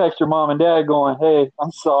going to text your mom and dad, going, "Hey,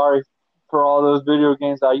 I'm sorry for all those video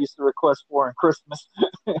games I used to request for in Christmas."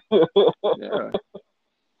 yeah.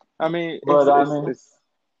 I mean, it's But I it's mean, it's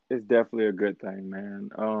it's definitely a good thing, man.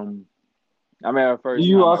 I mean, at do first,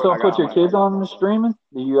 you also I got put your my kids on the streaming?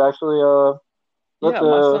 Do you actually let yeah.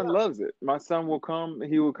 My the son loves it. My son will come.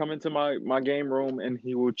 He will come into my game room and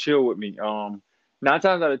he will chill with me. 9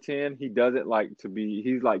 times out of 10, he doesn't like to be.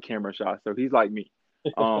 He's like camera shy, so he's like me.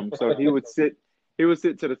 So he would sit. He would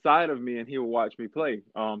sit to the side of me and he would watch me play.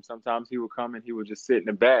 Sometimes he would come and he would just sit in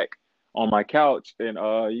the back on my couch, and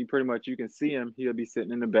you can see him. He'll be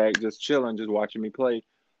sitting in the back just chilling, just watching me play.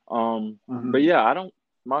 But Mhm. yeah, I don't.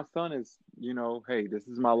 My son is, hey, this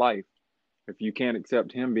is my life. If you can't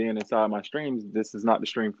accept him being inside my streams, this is not the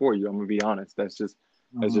stream for you. I'm gonna be honest. That's just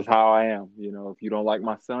Mhm. how I am. If you don't like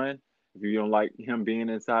my son, if you don't like him being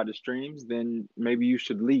inside the streams, then maybe you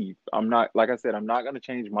should leave. I'm not, like I said, I'm not gonna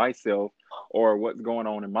change myself or what's going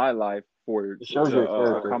on in my life for It shows to your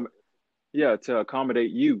character. to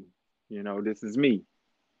accommodate you. This is me.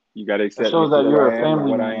 You got to It accept me shows for that what you're I a am and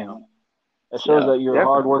family what I man. am. It shows Yeah, that you're a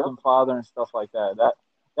definitely. hardworking father and stuff like that.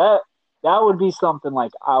 That that would be something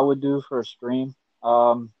like I would do for a stream.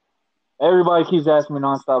 Um, everybody keeps asking me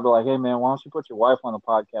nonstop, they're like, "Hey man, why don't you put your wife on the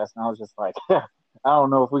podcast?" And I was just like, I don't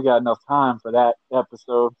know if we got enough time for that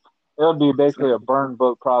episode. It would be basically a burn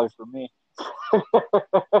book probably for me.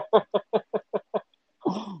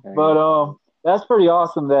 But Dang. that's pretty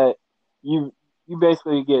awesome that you you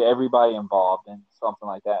basically get everybody involved in something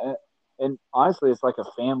like that. And honestly, it's like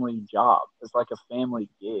a family job. It's like a family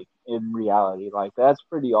gig in reality. Like that's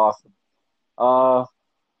pretty awesome. Uh,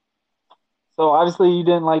 so obviously you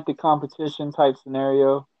didn't like the competition type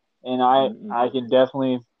scenario, and Mm-mm. I can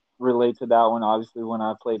definitely relate to that one. Obviously, when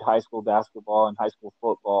I played high school basketball and high school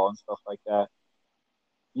football and stuff like that,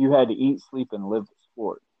 you had to eat, sleep, and live the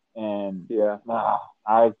sport. And Yeah. uh,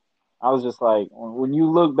 I I was just like, when you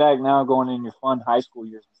look back now, going in your fun high school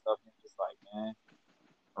years and stuff, you're just like, man,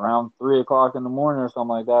 around 3 o'clock in the morning or something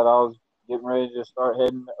like that, I was getting ready to start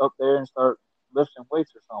heading up there and start lifting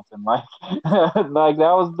weights or something. Like, like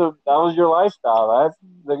that was your lifestyle. That's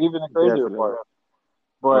like even the crazier Definitely. part.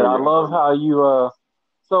 But Oh I yeah. love how you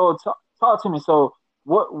so talk to me. So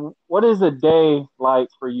what is a day like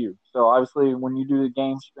for you? So obviously when you do the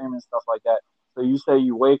game stream and stuff like that. So you say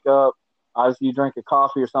you wake up, obviously you drink a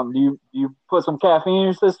coffee or something. Do you put some caffeine in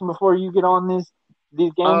your system before you get on these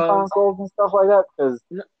game Um, consoles and stuff like that? Because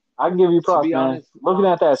n- I can give you to props, be man. honest, Looking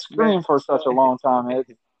at that man, screen for such a long time, it's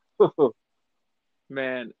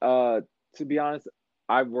man, to be honest,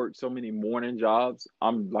 I've worked so many morning jobs.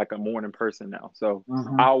 I'm like a morning person now. So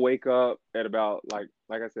hmm I'll wake up at about like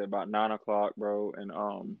I said, about 9 o'clock, bro, and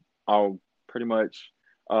I'll pretty much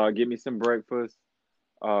get me some breakfast,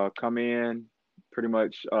 come in, pretty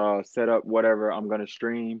much set up whatever I'm gonna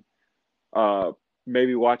stream. Uh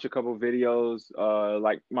Maybe watch a couple videos.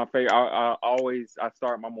 Like my favorite I always I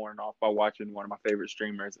start my morning off by watching one of my favorite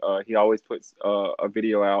streamers. He always puts a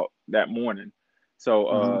video out that morning. So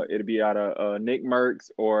hmm it'll be out of Nick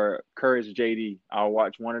Merckx or Courage JD. I'll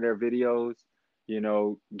watch one of their videos,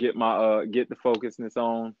 get my get the focusness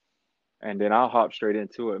on, and then I'll hop straight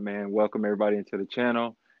into it, man. Welcome everybody into the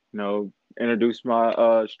channel. Introduce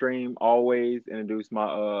my stream always. Introduce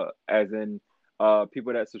my as in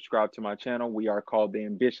people that subscribe to my channel. We are called the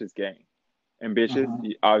Ambitious Gang. Ambitious,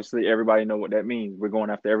 hmm obviously everybody know what that means. We're going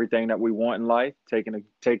after everything that we want in life,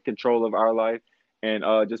 take control of our life, and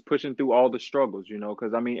just pushing through all the struggles.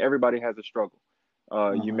 Because I mean everybody has a struggle.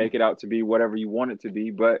 You hmm make it out to be whatever you want it to be,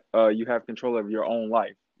 but you have control of your own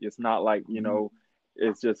life. It's not like hmm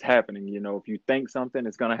it's just happening. If you think something,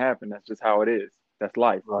 it's gonna happen. That's just how it is. That's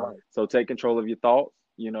life. Right. So take control of your thoughts.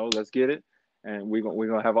 Let's get it, and we're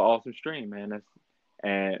gonna have an awesome stream, man.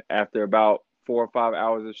 And after about 4 or 5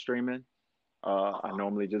 hours of streaming, I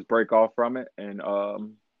normally just break off from it and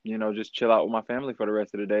just chill out with my family for the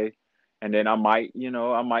rest of the day. And then I might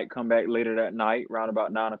come back later that night, around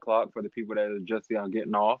about 9 o'clock, for the people that are just now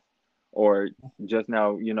getting off, or just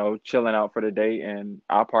now, chilling out for the day. And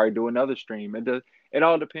I'll probably do another stream. It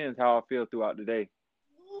all depends how I feel throughout the day.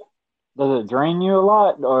 Does it drain you a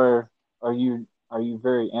lot, or are you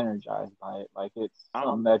very energized by it? Like it's something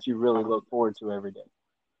I'm that you really look forward to every day.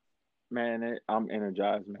 Man, I'm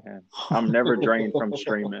energized, man. I'm never drained from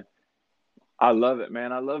streaming. I love it,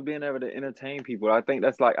 man. I love being able to entertain people. I think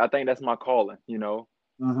that's my calling,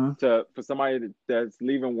 hmm to for somebody that's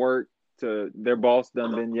leaving work, to their boss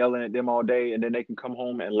done been yelling at them all day, and then they can come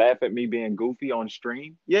home and laugh at me being goofy on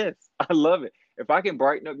stream. Yes, I love it. If I can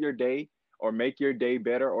brighten up your day or make your day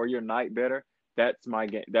better or your night better, that's my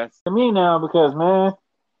game. That's To me now, because man,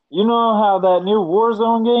 you know how that new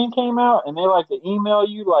Warzone game came out, and they like to email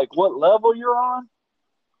you like what level you're on.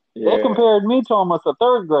 They Yeah. compared me to almost a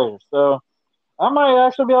third grader, so I might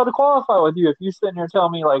actually be able to qualify with you if you sitting there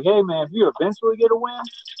telling me like, hey man, if you eventually get a win,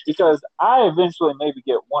 because I eventually maybe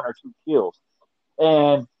get one or two kills,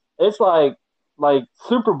 and it's like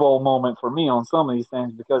Super Bowl moment for me on some of these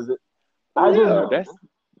things because Oh I just yeah, that's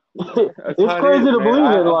it's how it crazy is, to man.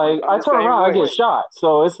 believe it. I'm Like I'm I the turn same around, I way. get shot,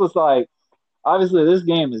 so it's just like obviously this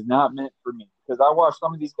game is not meant for me because I watch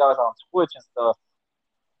some of these guys on Twitch and stuff.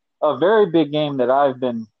 A very big game that I've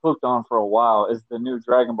been hooked on for a while is the new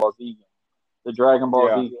Dragon Ball Z game, the Dragon Ball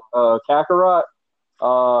Yeah, Z Kakarot.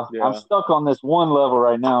 I'm yeah. stuck on this one level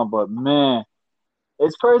right now, but man,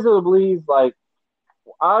 it's crazy to believe. Like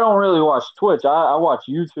I don't really watch Twitch. I watch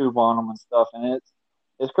YouTube on them and stuff, and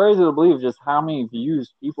it's crazy to believe just how many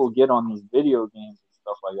views people get on these video games and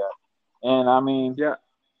stuff like that. And I mean, Yeah,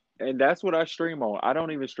 and that's what I stream on. I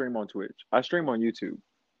don't even stream on Twitch. I stream on YouTube.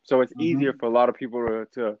 So it's easier hmm for a lot of people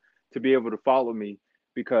to be able to follow me,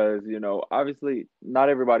 because, obviously not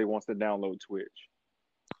everybody wants to download Twitch.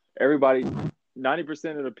 Everybody,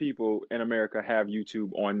 90% of the people in America have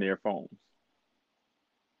YouTube on their phones.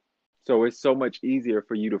 So it's so much easier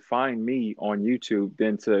for you to find me on YouTube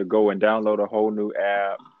than to go and download a whole new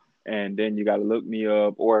app and then you got to look me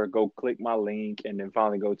up or go click my link and then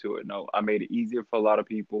finally go to it. No, I made it easier for a lot of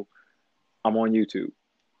people. I'm on YouTube.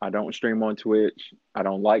 I don't stream on Twitch. I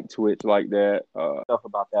don't like Twitch like that. Stuff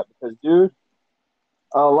about that because, dude,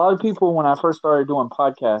 a lot of people when I first started doing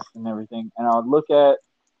podcasts and everything, and I would look at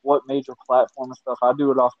what major platform and stuff. I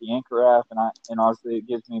do it off the Anchor app, and obviously it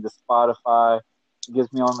gives me the Spotify, it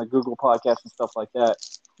gives me on the Google Podcast and stuff like that.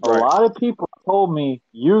 A Right. lot of people told me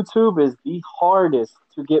YouTube is the hardest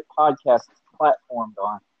to get podcasts platformed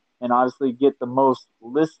on, and obviously get the most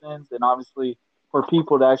listens, and obviously for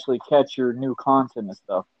people to actually catch your new content and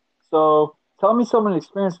stuff. So tell me some of the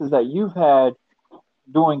experiences that you've had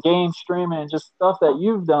doing game streaming and just stuff that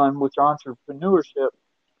you've done with your entrepreneurship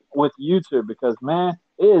with YouTube because man,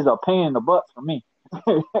 it is a pain in the butt for me.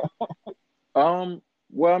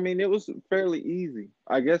 Well, I mean, it was fairly easy,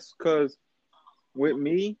 I guess, because with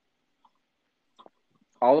me,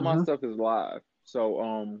 all of my Mm-hmm. stuff is live. So,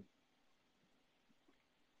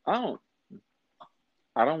 I don't,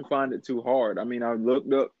 I don't find it too hard. I mean, I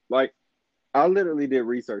looked up, like, I literally did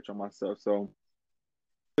research on myself. So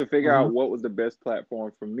to figure Mm-hmm. out what was the best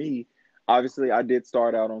platform for me, obviously I did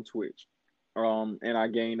start out on Twitch. And I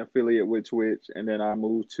gained affiliate with Twitch, and then I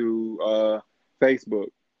moved to Facebook.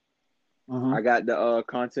 Mm-hmm. I got the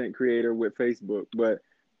content creator with Facebook, but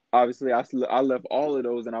obviously I left all of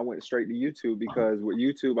those and I went straight to YouTube because with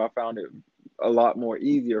YouTube I found it a lot more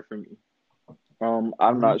easier for me. I'm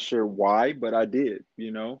Mm-hmm. not sure why, but I did.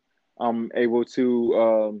 I'm able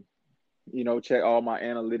to check all my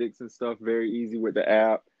analytics and stuff very easy with the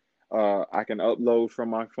app. I can upload from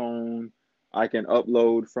my phone. I can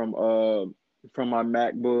upload from my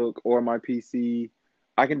MacBook or my PC.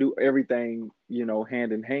 I can do everything,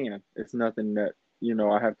 hand in hand. It's nothing that,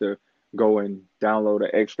 I have to go and download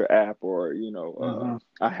an extra app or, Mm-hmm.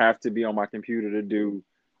 I have to be on my computer to do.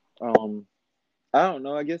 Um, I don't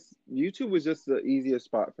know. I guess YouTube was just the easiest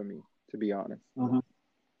spot for me, to be honest. Mm-hmm.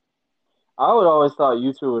 I would always thought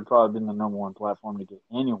YouTube would probably been the number one platform to get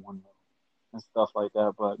anyone and stuff like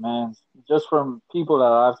that. But man, just from people that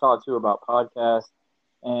I've talked to about podcasts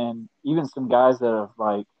and even some guys that have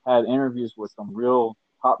like had interviews with some real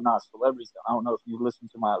top notch celebrities. I don't know if you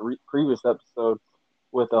listened to my previous episode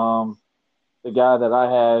with the guy that I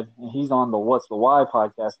had, and he's on the What's the Why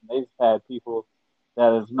podcast, and they've had people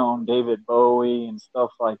that have known David Bowie and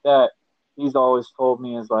stuff like that. He's always told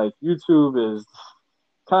me is like YouTube is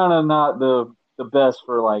kind of not the best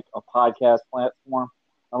for like a podcast platform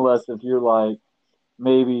unless if you're like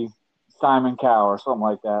maybe Simon Cowell or something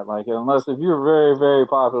like that. Like unless if you're very very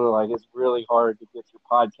popular, like it's really hard to get your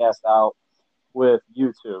podcast out with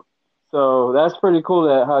YouTube. So that's pretty cool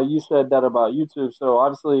that how you said that about YouTube. So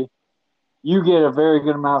obviously you get a very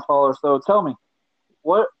good amount of followers. So tell me,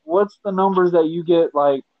 what's the numbers that you get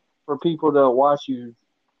like for people to watch you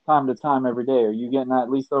time to time every day? Are you getting at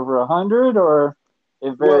least over 100, or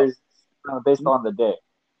it Well, varies based on the day?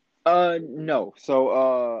 no.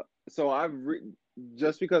 So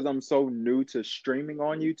just because I'm so new to streaming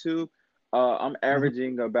on YouTube, I'm Mm-hmm.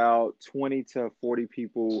 averaging about 20 to 40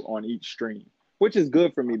 people on each stream, which is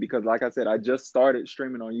good for me because, like I said, I just started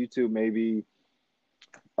streaming on YouTube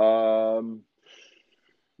um,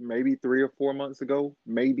 maybe 3 or 4 months ago,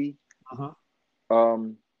 maybe. Uh-huh.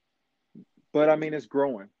 Um, but I mean, it's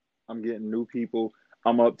growing. I'm getting new people.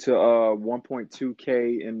 I'm up to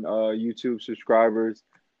 1.2K in YouTube subscribers.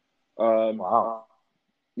 Um, Wow.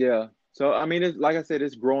 Yeah. So I mean, it's like I said,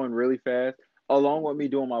 it's growing really fast. Along with me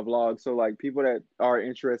doing my vlogs, so like people that are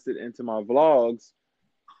interested into my vlogs,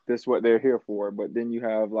 that's what they're here for. But then you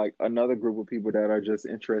have like another group of people that are just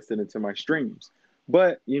interested into my streams.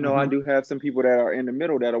 But I Mm-hmm. do have some people that are in the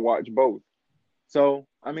middle that'll watch both. So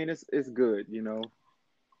I mean, it's good.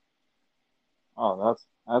 Oh,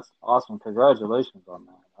 that's awesome. Congratulations on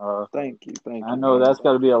that. Thank I you, know man. that's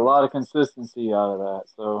got to be a lot of consistency out of that.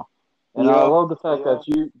 So, and I Yeah, love the fact that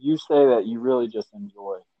you say that you really just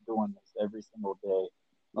enjoy doing this every single day.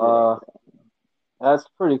 yeah. Uh, that's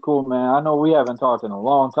pretty cool, man. I know we haven't talked in a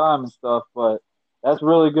long time and stuff, but that's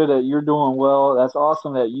really good that you're doing well. That's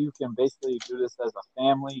awesome that you can basically do this as a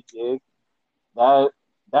family gig. That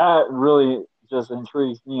that really just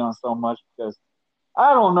intrigues me on so much because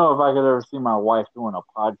I don't know if I could ever see my wife doing a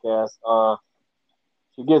podcast.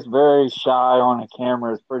 She gets very shy on a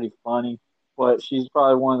camera. It's pretty funny, but she's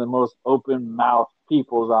probably one of the most open mouth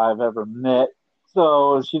peoples I've ever met.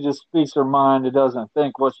 So she just speaks her mind. It doesn't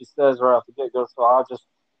think what she says right off the get go. So I'm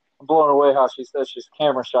blown away how she says she's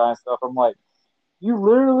camera shy and stuff. I'm like, you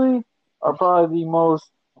literally are probably the most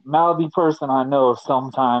mouthy person I know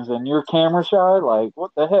sometimes, and you're camera shy. Like,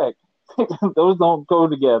 what the heck? Those don't go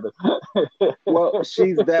together. Well,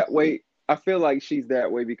 she's that way. I feel like she's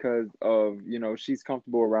that way because of, she's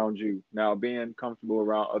comfortable around you. Now, being comfortable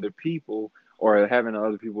around other people or having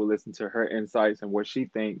other people listen to her insights and what she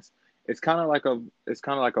thinks, it's kind of like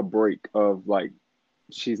a break of like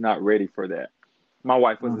she's not ready for that. My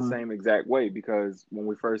wife was the Hmm. same exact way because when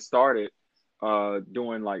we first started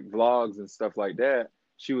doing like vlogs and stuff like that,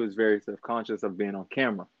 she was very self-conscious of being on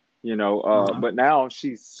camera, Hmm. but now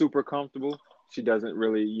she's super comfortable. She doesn't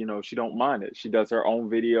really, she don't mind it. She does her own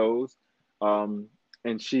videos. Um,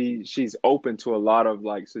 and she's open to a lot of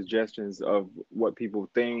like suggestions of what people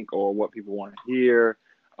think or what people want to hear,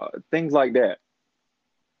 things like that.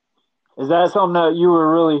 Is that something that you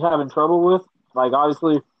were really having trouble with? Like,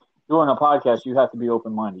 obviously, doing a podcast, you have to be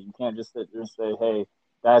open minded. You can't just sit there and say, "Hey,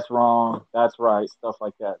 that's wrong, that's right," stuff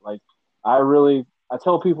like that. Like, I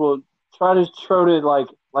tell people, try to treat it like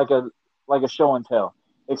a show and tell.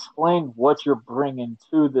 Explain what you're bringing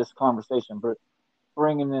to this conversation, but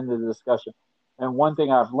bringing into the discussion. And one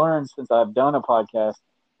thing I've learned since I've done a podcast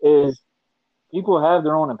is people have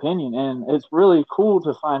their own opinion, and it's really cool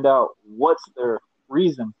to find out what's their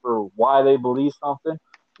reason for why they believe something,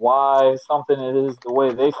 why something is the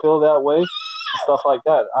way they feel that way, and stuff like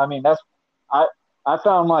that. I mean, I I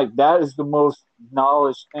found like that is the most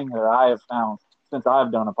knowledge thing that I have found since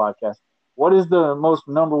I've done a podcast. What is the most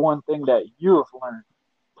number one thing that you have learned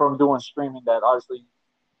from doing streaming that obviously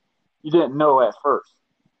you didn't know at first?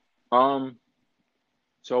 Um,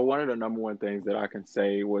 so one of the number one things that I can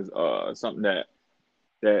say was something that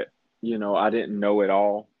I didn't know at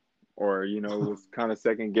all, or was kind of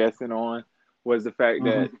second guessing on, was the fact Hmm.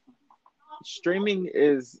 that streaming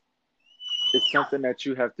is something that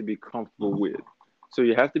you have to be comfortable with. So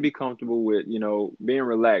you have to be comfortable with being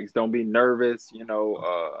relaxed. Don't be nervous.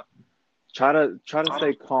 Try to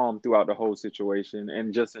stay calm throughout the whole situation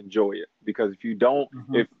and just enjoy it. Because if you don't,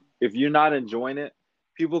 Hmm. if you're not enjoying it,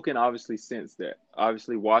 people can obviously sense that.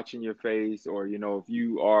 Obviously, watching your face, or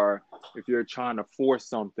if you're trying to force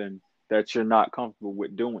something that you're not comfortable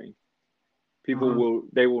with doing, people Hmm.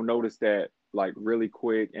 will notice that like really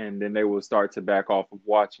quick, and then they will start to back off of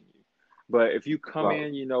watching you. But if you come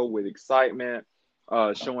Right. in, with excitement,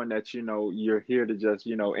 showing that you're here to just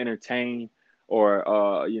entertain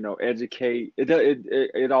or educate,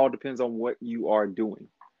 it all depends on what you are doing.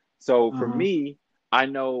 So for Hmm. me, I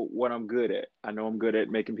know what I'm good at. I know I'm good at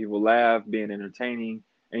making people laugh, being entertaining,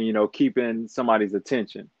 and keeping somebody's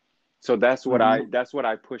attention. So that's what Hmm.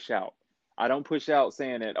 I push out. I don't push out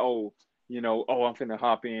saying that, oh, I'm finna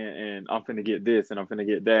hop in and I'm finna get this and I'm finna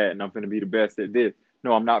get that and I'm finna be the best at this.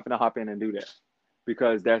 No, I'm not finna hop in and do that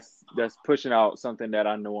because that's pushing out something that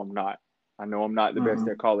I know I'm not. I know I'm not the best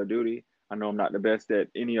Hmm. at Call of Duty. I know I'm not the best at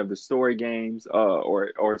any of the story games,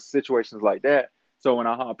 or situations like that. So when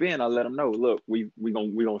I hop in, I let them know, look, we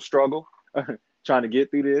gonna struggle trying to get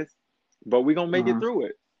through this, but we gonna make it Hmm. through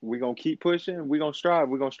it. We gonna keep pushing. We gonna strive.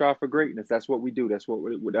 We gonna strive for greatness. That's what we do. That's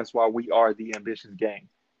why we are the ambitious gang.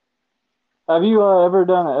 Have you ever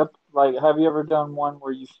done have you ever done one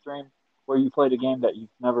where you streamed where you played a game that you've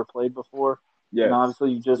never played before, and Yes,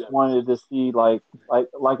 obviously you just wanted to see like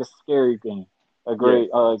a scary game, a yes, great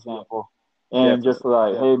example, and just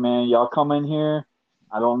definitely. like, hey man, y'all come in here.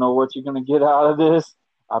 I don't know what you're gonna get out of this.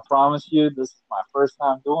 I promise you, this is my first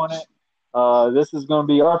time doing it. This is gonna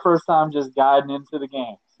be our first time just guiding into the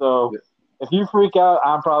game. So Yeah. if you freak out,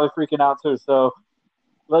 I'm probably freaking out too. So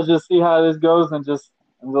let's just see how this goes and let's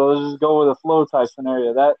just go with a flow type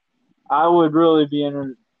scenario. That I would really be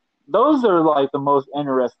in. Those are like the most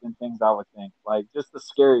interesting things I would think, like just the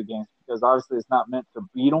scary games, because obviously it's not meant to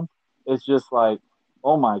beat them. It's just like,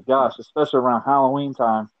 oh my gosh, especially around Halloween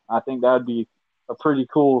time. I think that'd be a pretty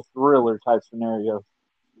cool thriller type scenario.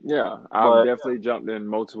 Yeah, I've But definitely jumped in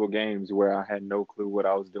multiple games where I had no clue what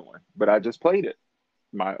I was doing, but I just played it.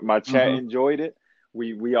 My chat hmm enjoyed it.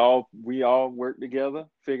 We all worked together,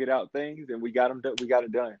 figured out things, and we got them. We got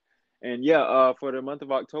it done. And yeah, for the month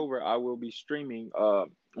of October, I will be streaming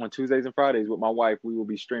on Tuesdays and Fridays with my wife. We will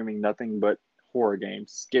be streaming nothing but horror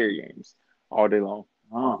games, scary games, all day long.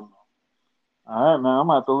 oh, all right, man, I'm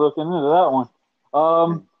gonna have to look into that one.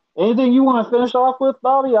 Yeah. Anything you want to finish off with,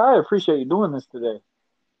 Bobby? I appreciate you doing this today.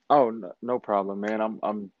 Oh, no, no problem, man.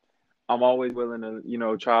 I'm always willing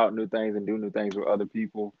to, try out new things and do new things with other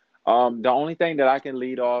people. The only thing that I can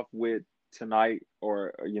lead off with tonight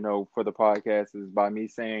or, for the podcast is by me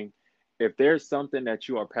saying, if there's something that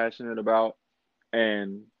you are passionate about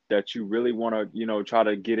and that you really want to, try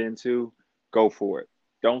to get into, go for it.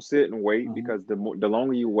 Don't sit and wait Hmm. because the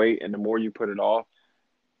longer you wait and the more you put it off,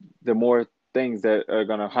 the more things that are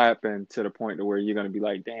gonna happen to the point to where you're gonna be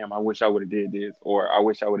like, damn, I wish I would have did this, or I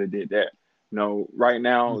wish I would have did that. No, right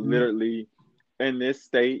now, Mm-hmm. literally in this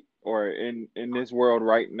state or in this world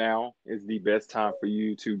right now is the best time for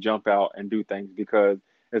you to jump out and do things, because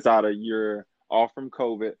it's either you're off from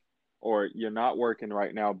COVID or you're not working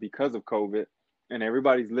right now because of COVID, and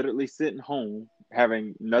everybody's literally sitting home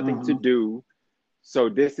having nothing to Mm-hmm. do. So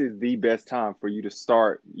this is the best time for you to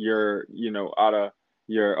start your, out of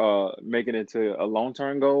your making it to a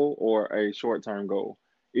long-term goal or a short-term goal.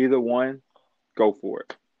 Either one, go for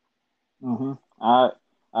it. Mm-hmm.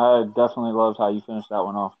 I definitely loved how you finished that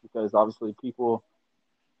one off, because obviously people,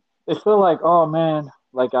 they feel like, oh man,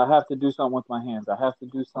 like I have to do something with my hands. I have to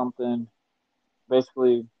do something,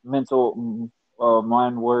 basically mental,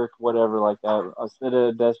 mind work, whatever like that. I sit at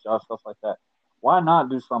a desk job, stuff like that. Why not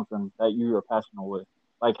do something that you are passionate with,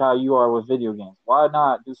 like how you are with video games? Why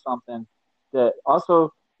not do something that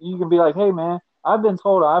also you can be like, hey man, I've been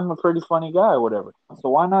told I'm a pretty funny guy, or whatever. So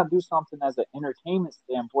why not do something as an entertainment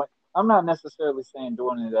standpoint? I'm not necessarily saying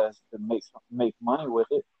doing it as to make money with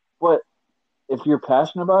it, but if you're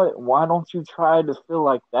passionate about it, why don't you try to feel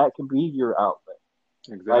like that could be your outlet?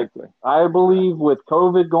 Like, Exactly. I believe with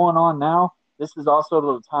COVID going on now, this is also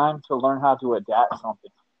the time to learn how to adapt something.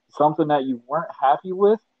 Something that you weren't happy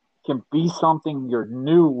with can be something you're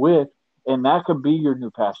new with, and that could be your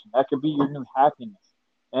new passion. That could be your new happiness.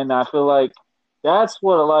 And I feel like that's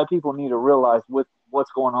what a lot of people need to realize with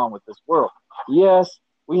what's going on with this world. Yes,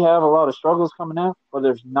 we have a lot of struggles coming out, but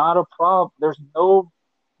there's not a problem. There's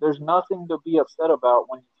nothing to be upset about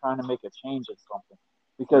when you're trying to make a change in something,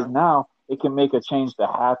 because No. now it can make a change to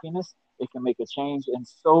happiness. It can make a change in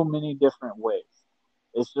so many different ways.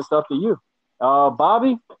 It's just up to you.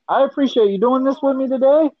 Bobby, I appreciate you doing this with me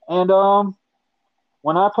today. And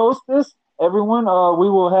when I post this, everyone, we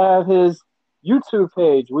will have his YouTube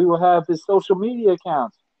page. We will have his social media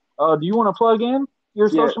accounts. Do you want to plug in your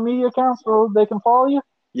Yeah. social media accounts so they can follow you?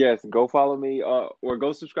 Yes. Go follow me. Or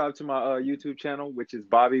go subscribe to my YouTube channel, which is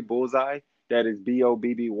Bobby Bullseye. That is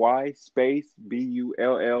Bobby space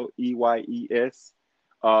Bulleyes.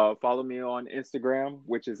 Follow me on Instagram,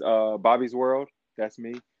 which is Bobby's World. That's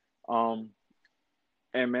me. Um,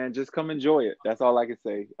 and man, just come enjoy it. That's all I can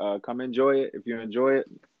say. Come enjoy it. If you enjoy it,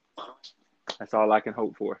 that's all I can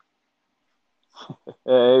hope for.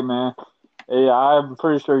 Hey, man. Hey, I'm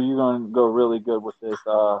pretty sure you're going to go really good with this.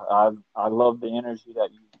 I love the energy that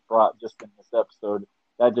you brought just in this episode.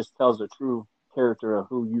 That just tells the true character of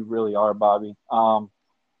who you really are, Bobby. That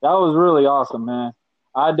was really awesome, man.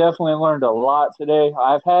 I definitely learned a lot today.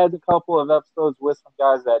 I've had a couple of episodes with some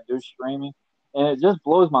guys that do streaming, and it just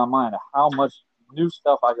blows my mind how much new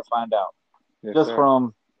stuff I can find out Yes, just sir.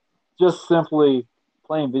 from just simply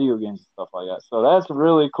playing video games and stuff like that. So that's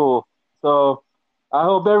really cool. So I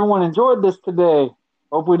hope everyone enjoyed this today.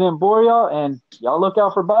 Hope we didn't bore y'all, and y'all look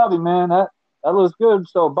out for Bobby, man. That looks good.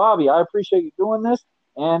 So Bobby, I appreciate you doing this,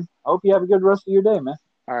 and I hope you have a good rest of your day, man.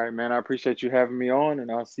 All right, man. I appreciate you having me on,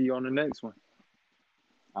 and I'll see you on the next one.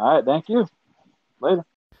 All right, thank you. Later.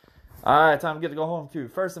 All right, time to get to go home too.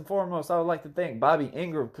 First and foremost, I would like to thank Bobby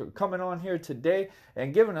Ingram for coming on here today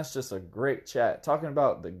and giving us just a great chat, talking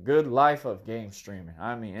about the good life of game streaming.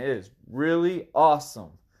 I mean, it is really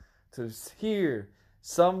awesome to hear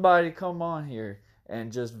somebody come on here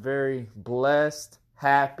and just very blessed,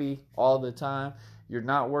 happy all the time. You're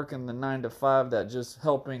not working the 9 to 5 that just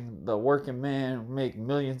helping the working man make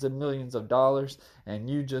millions and millions of dollars, and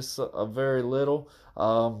you just a very little.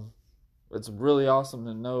 It's really awesome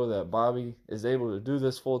to know that Bobby is able to do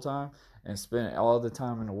this full time and spend all the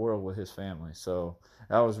time in the world with his family. So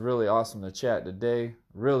that was really awesome to chat today.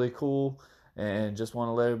 Really cool. And just want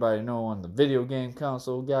to let everybody know, on the video game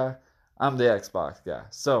console guy, I'm the Xbox guy.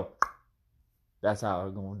 So that's how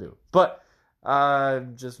I'm going to do it. But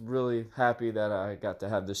I'm just really happy that I got to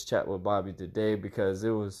have this chat with Bobby today, because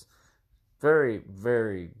it was very,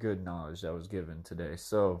 very good knowledge that was given today.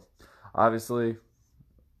 So obviously,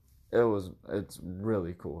 it's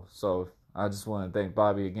really cool. So I just want to thank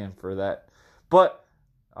Bobby again for that. But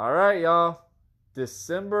all right, y'all,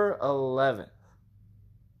 December 11th.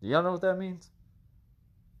 Do y'all know what that means?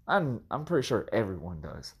 I'm pretty sure everyone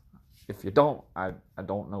does. If you don't, I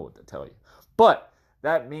don't know what to tell you. But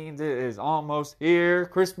that means it is almost here.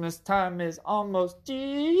 Christmas time is almost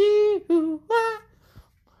here.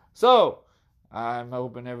 So I'm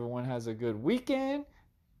hoping everyone has a good weekend.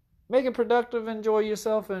 Make it productive, enjoy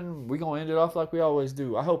yourself, and we're going to end it off like we always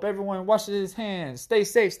do. I hope everyone washes his hands. Stay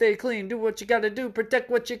safe, stay clean, do what you got to do, protect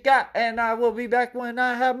what you got, and I will be back when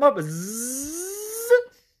I have my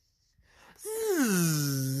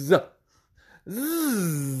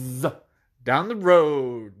down the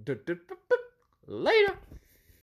road. Later.